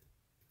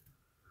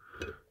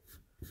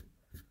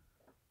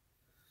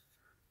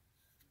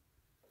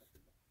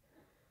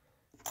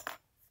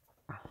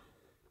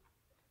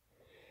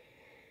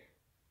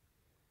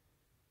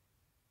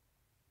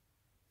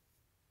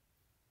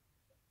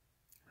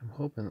 I'm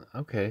hoping,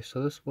 okay,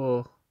 so this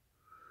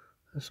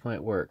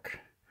might work.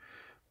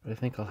 But I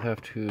think I'll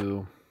have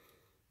to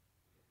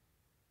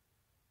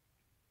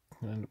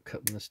end up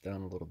cutting this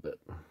down a little bit.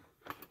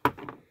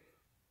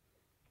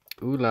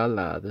 Ooh la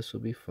la, this will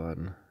be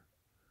fun.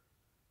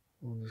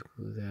 We'll just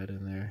glue that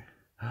in there.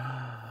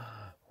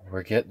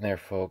 We're getting there,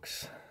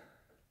 folks.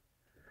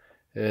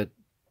 It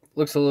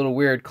looks a little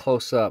weird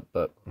close up,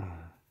 but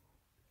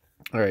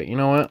all right, you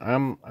know what?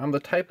 I'm the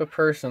type of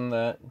person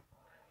that,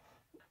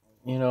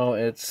 you know,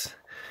 it's,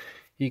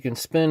 you can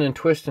spin and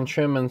twist and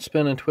trim and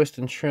spin and twist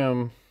and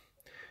trim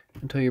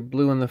until you're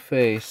blue in the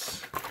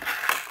face.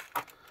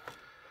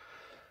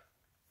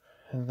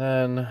 And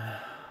then,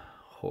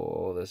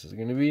 oh, this is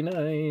going to be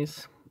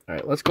nice. All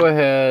right, let's go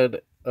ahead.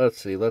 Let's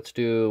see, we'll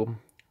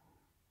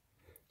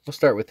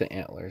start with the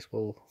antlers.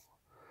 We'll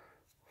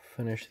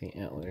finish the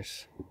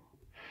antlers.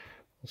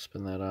 We'll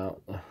spin that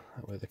out.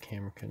 That way the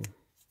camera can.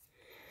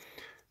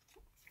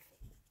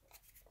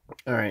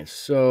 All right,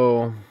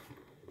 so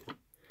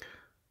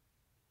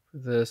for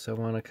this, I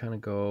want to kind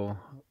of go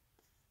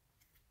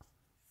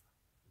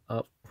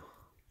up.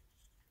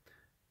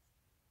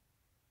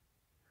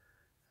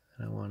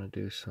 And I want to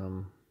do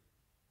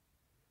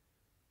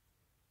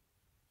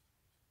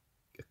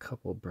a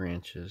couple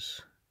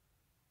branches.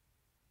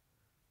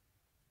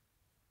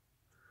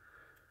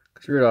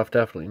 Because Rudolph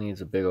definitely needs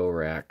a big old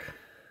rack.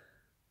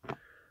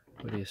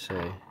 What do you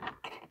say?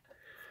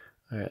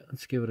 Alright,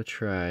 let's give it a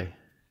try.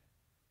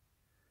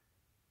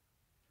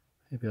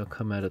 Maybe I'll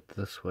come at it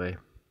this way.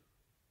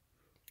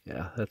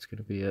 Yeah, that's going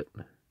to be it.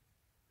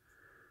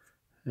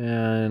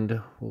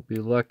 And we'll be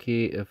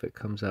lucky if it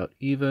comes out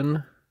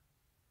even.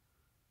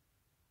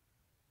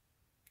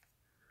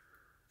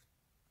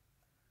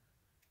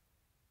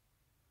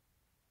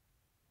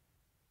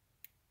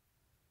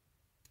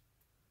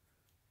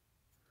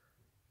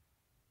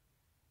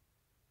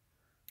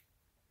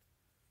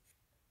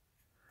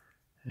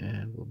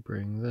 And we'll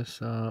bring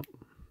this up.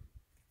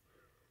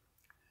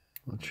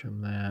 We'll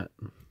trim that.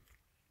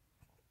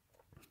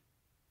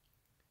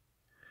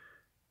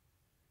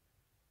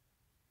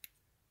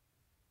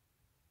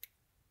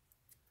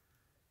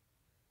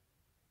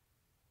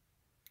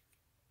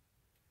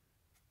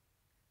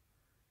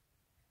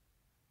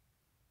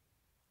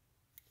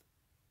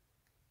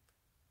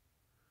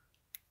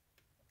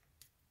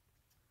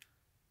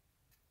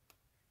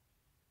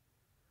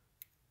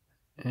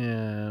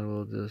 And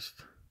we'll just,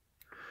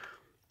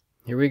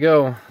 here we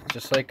go,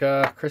 just like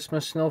a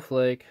Christmas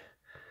snowflake.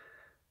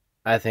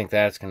 I think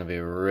that's going to be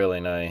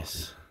really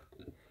nice.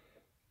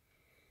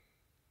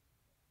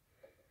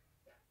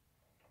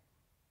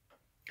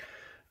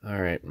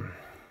 All right.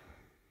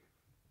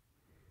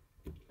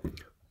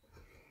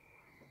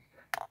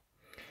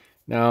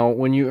 Now,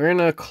 when you're in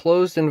a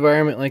closed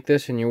environment like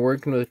this and you're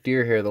working with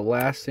deer hair, the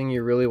last thing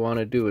you really want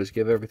to do is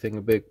give everything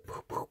a big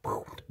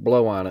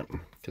blow on it,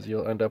 because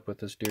you'll end up with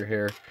this deer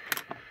hair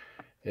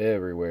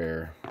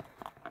everywhere.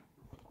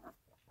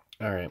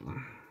 All right.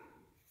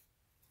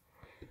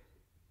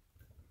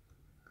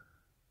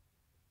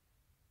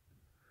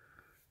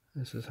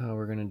 This is how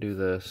we're going to do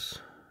this.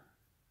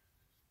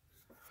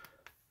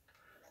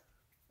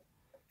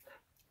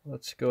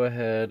 Let's go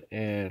ahead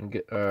and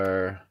get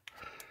our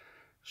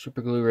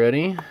super glue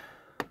ready.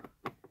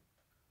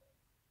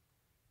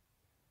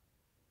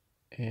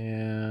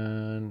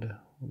 And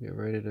we'll get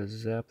ready to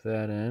zap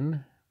that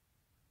in.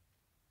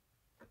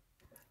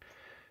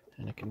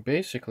 And it can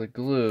basically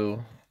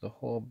glue the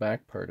whole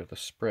back part of the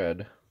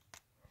spread.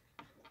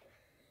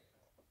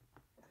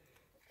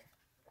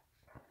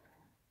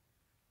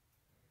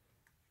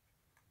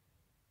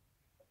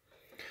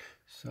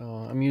 So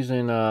I'm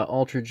using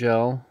Ultra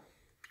Gel,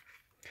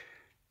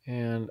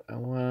 and I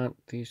want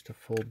these to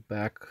fold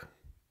back,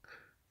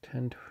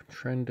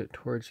 trend it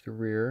towards the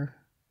rear.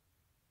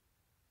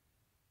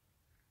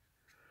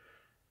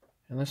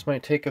 And this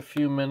might take a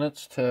few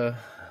minutes to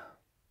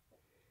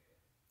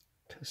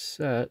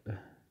set.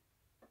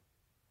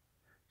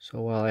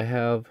 So while I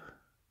have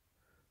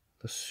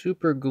the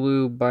super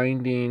glue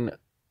binding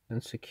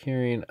and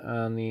securing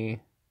on the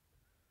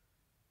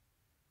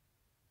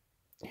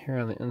here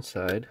on the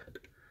inside,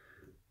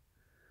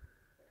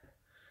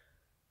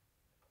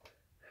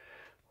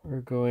 we're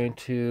going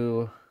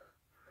to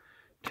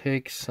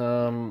take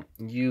some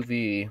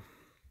UV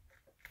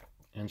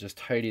and just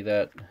tidy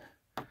that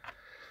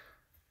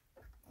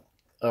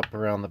up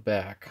around the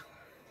back.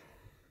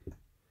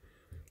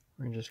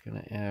 We're just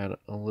going to add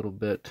a little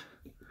bit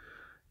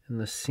in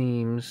the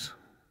seams.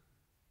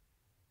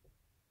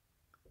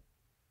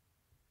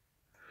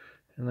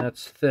 And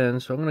that's thin,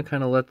 so I'm going to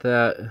kind of let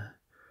that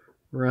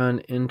run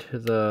into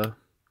the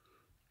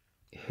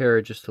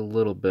hair just a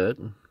little bit.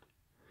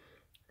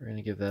 We're going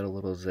to give that a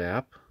little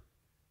zap.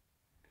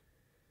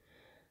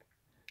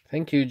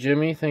 Thank you,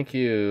 Jimmy. Thank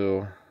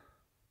you.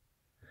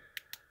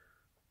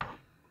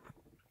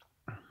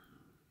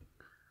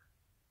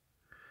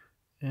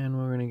 And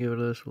we're going to give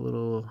this a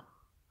little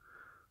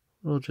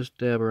just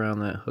dab around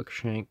that hook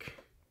shank.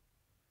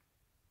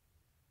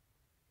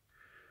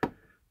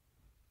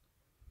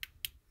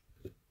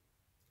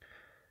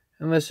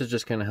 And this is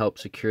just going to help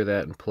secure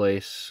that in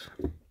place,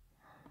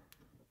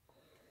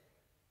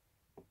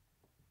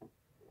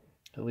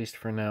 at least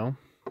for now,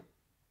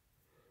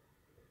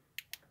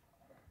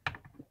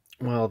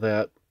 while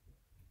that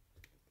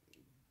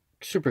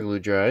super glue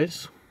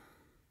dries.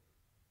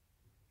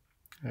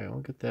 All right,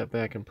 we'll get that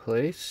back in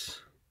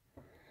place.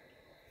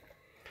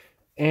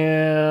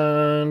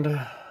 And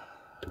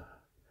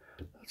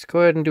let's go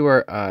ahead and do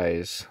our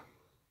eyes.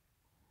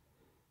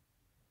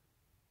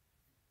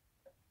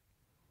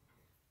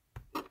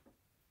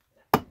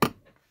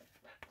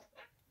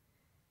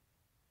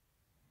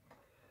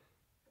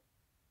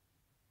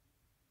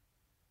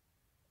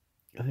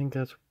 I think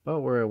that's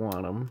about where I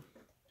want them.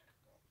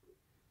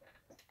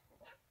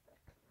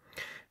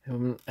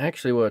 And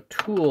actually, what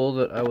a tool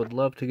that I would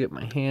love to get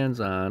my hands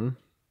on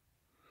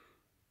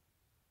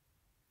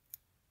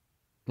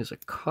is a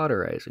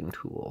cauterizing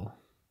tool.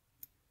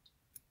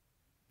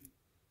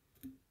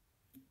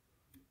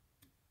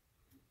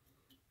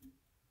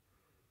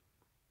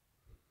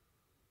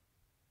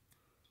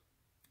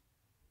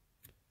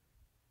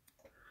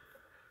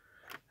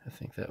 I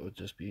think that would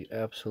just be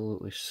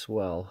absolutely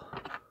swell.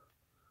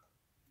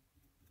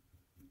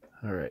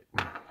 All right,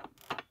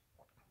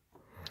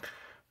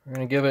 we're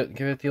gonna give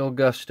it the old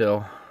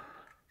gusto.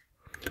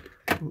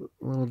 A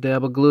little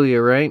dab of glue,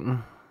 you right?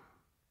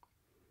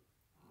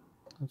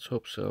 Let's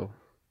hope so.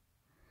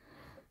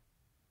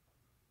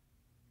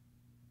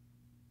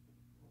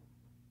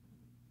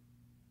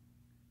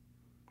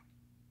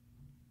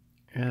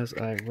 As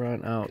I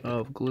run out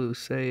of glue,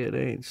 say it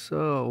ain't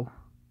so.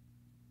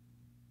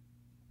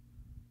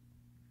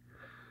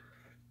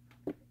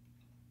 I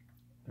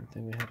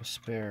think we have a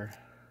spare.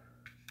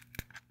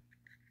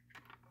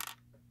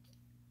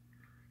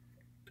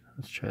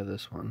 Let's try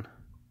this one.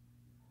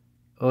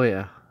 Oh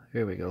yeah,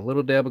 here we go. A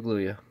little dab of glue,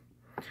 yeah.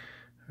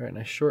 All right, and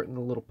I shortened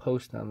the little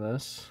post on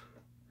this.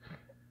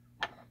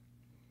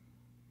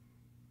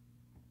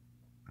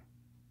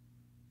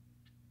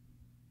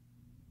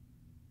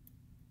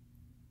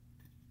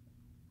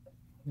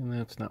 And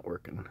that's not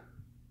working.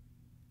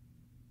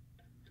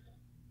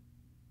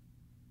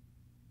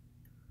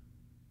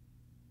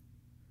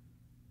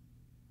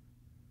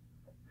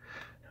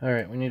 All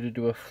right, we need to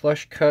do a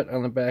flush cut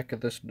on the back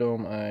of this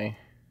dome eye.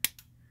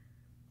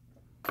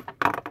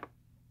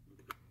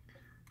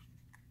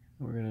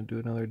 We're gonna do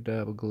another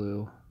dab of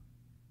glue.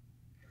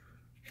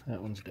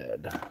 That one's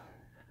dead.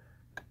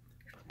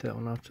 Put that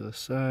one off to the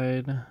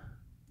side. And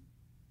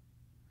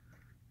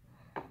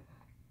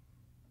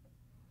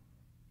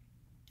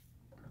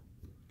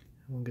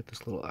we'll get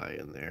this little eye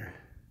in there.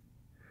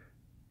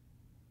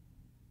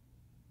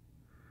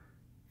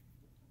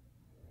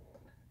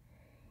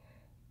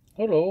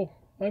 Hello,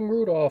 I'm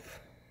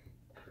Rudolph.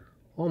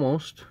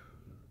 Almost.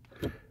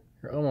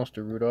 You're almost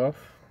a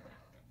Rudolph.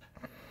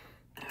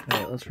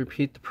 Alright, let's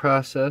repeat the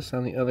process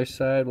on the other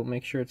side. We'll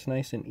make sure it's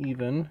nice and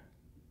even.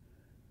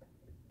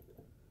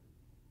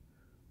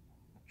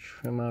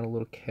 Trim out a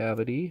little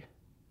cavity.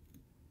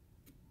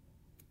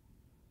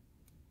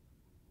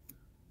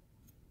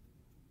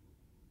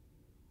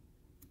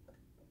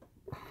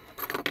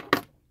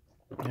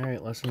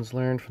 Alright, lessons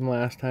learned from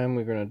last time.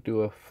 We're going to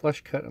do a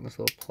flush cut on this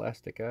little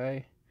plastic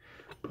eye.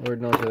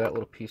 Lord knows where that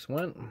little piece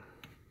went.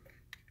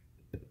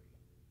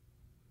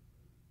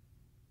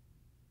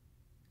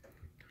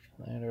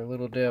 Add our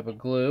little dab of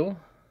glue.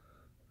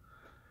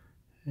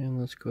 And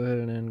let's go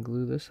ahead and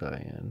glue this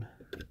eye in.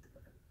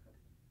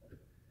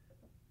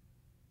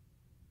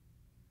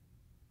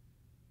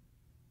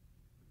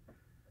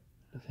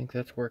 I think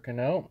that's working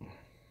out.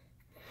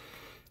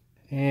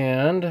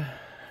 And the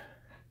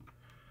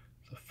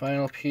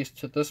final piece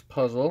to this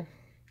puzzle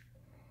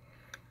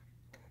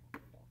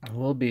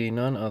will be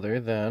none other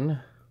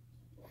than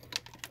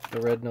the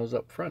red nose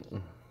up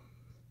front.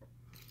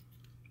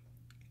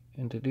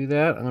 And to do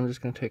that, I'm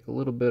just going to take a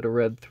little bit of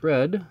red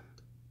thread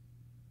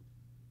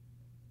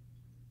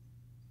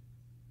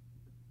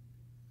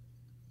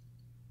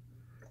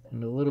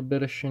and a little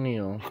bit of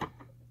chenille.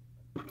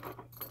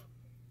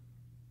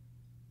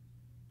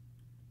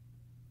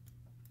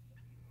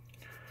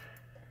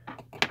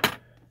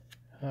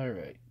 All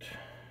right.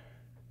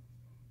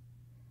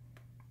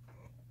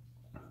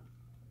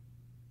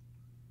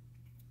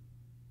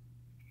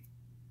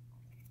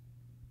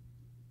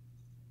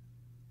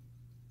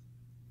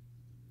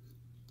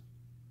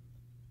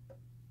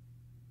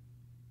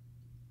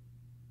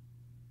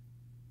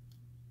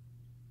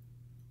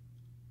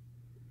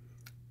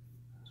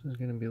 This is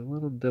going to be a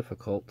little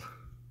difficult.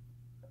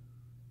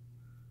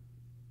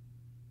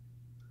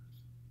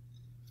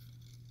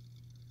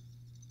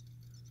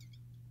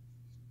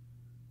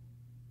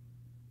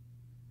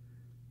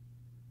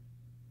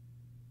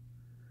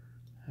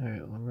 All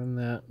right, we'll run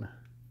that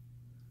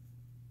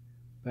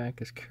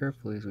back as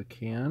carefully as we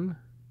can.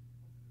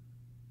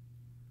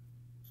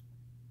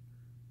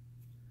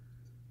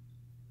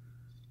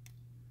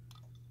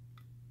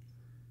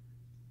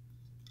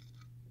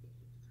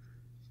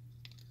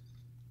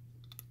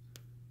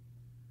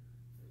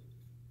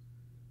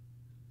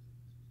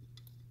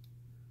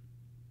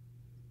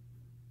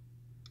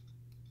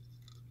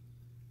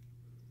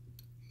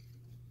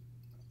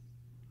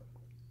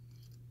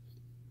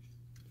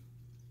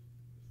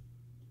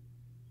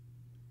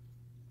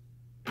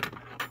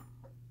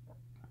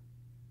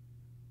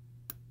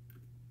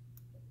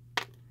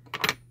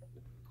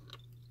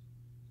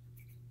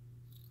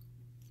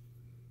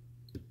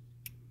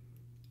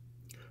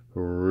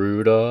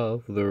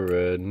 Rudolph the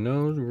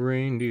red-nosed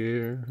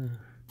reindeer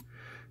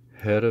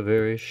had a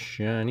very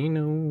shiny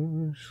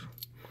nose,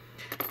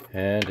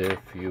 and if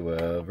you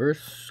ever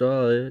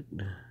saw it,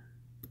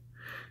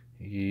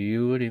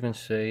 you would even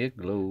say it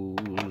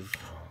glows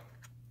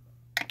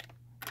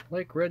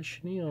like red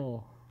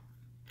chenille.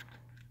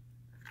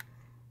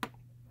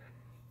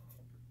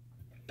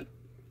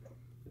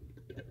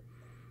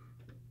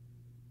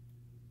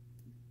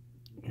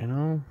 You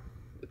know,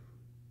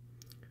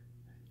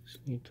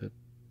 just need to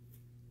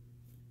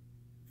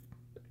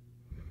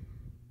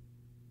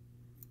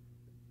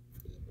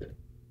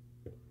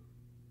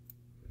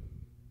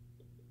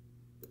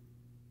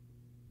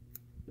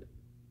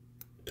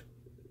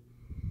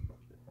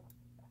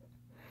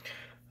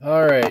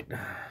all right.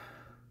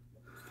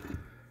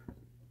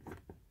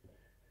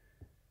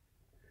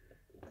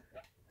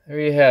 There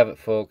you have it,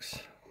 folks.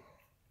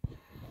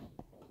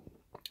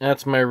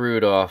 That's my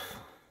Rudolph.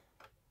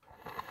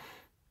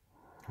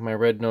 My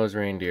red-nosed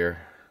reindeer.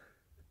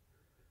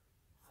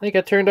 think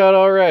it turned out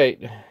all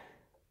right.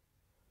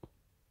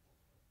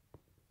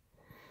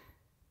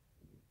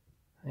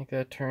 I think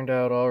that turned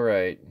out all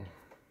right.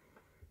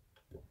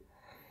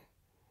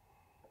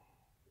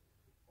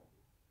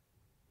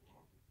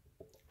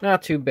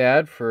 Not too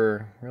bad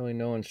for really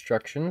no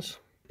instructions.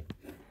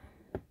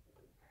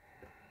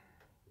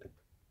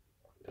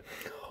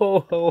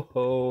 Ho, ho,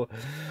 ho.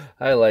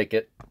 I like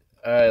it.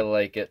 I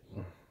like it.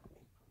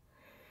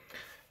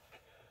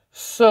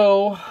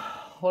 So,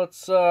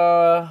 let's,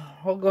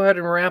 we'll go ahead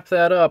and wrap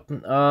that up.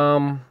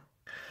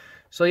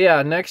 So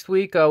yeah, next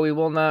week we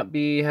will not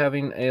be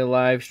having a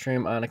live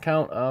stream on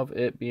account of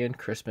it being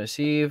Christmas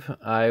Eve.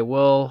 I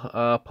will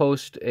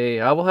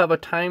I will have a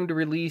timed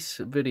release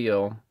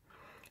video,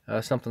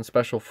 something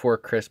special for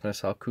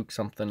Christmas. I'll cook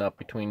something up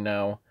between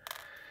now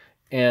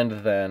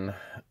and then.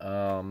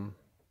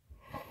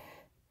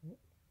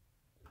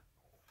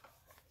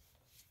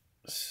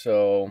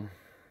 So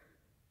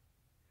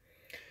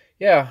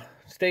yeah,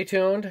 stay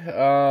tuned.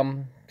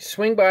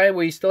 Swing by.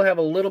 We still have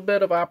a little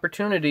bit of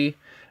opportunity.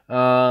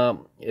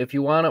 If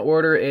you want to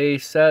order a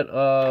set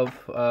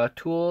of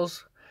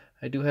tools,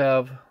 I do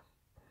have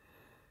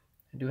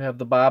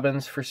the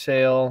bobbins for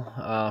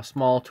sale,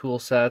 small tool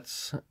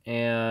sets,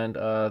 and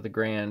the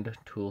grand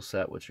tool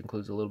set, which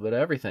includes a little bit of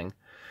everything.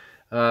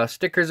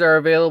 Stickers are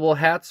available,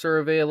 hats are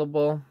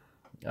available.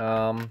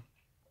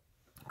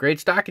 Great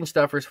stocking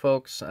stuffers,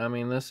 folks. I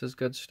mean, this is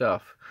good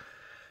stuff.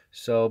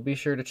 So be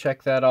sure to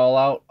check that all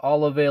out.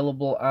 All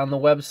available on the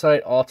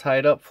website, all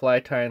tied up,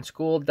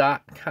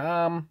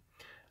 flytyingschool.com.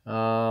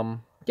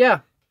 Yeah,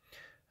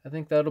 I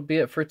think that'll be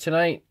it for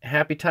tonight.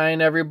 Happy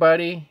tying,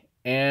 everybody.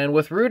 And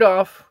with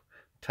Rudolph,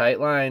 tight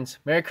lines.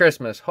 Merry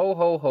Christmas. Ho,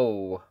 ho,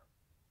 ho.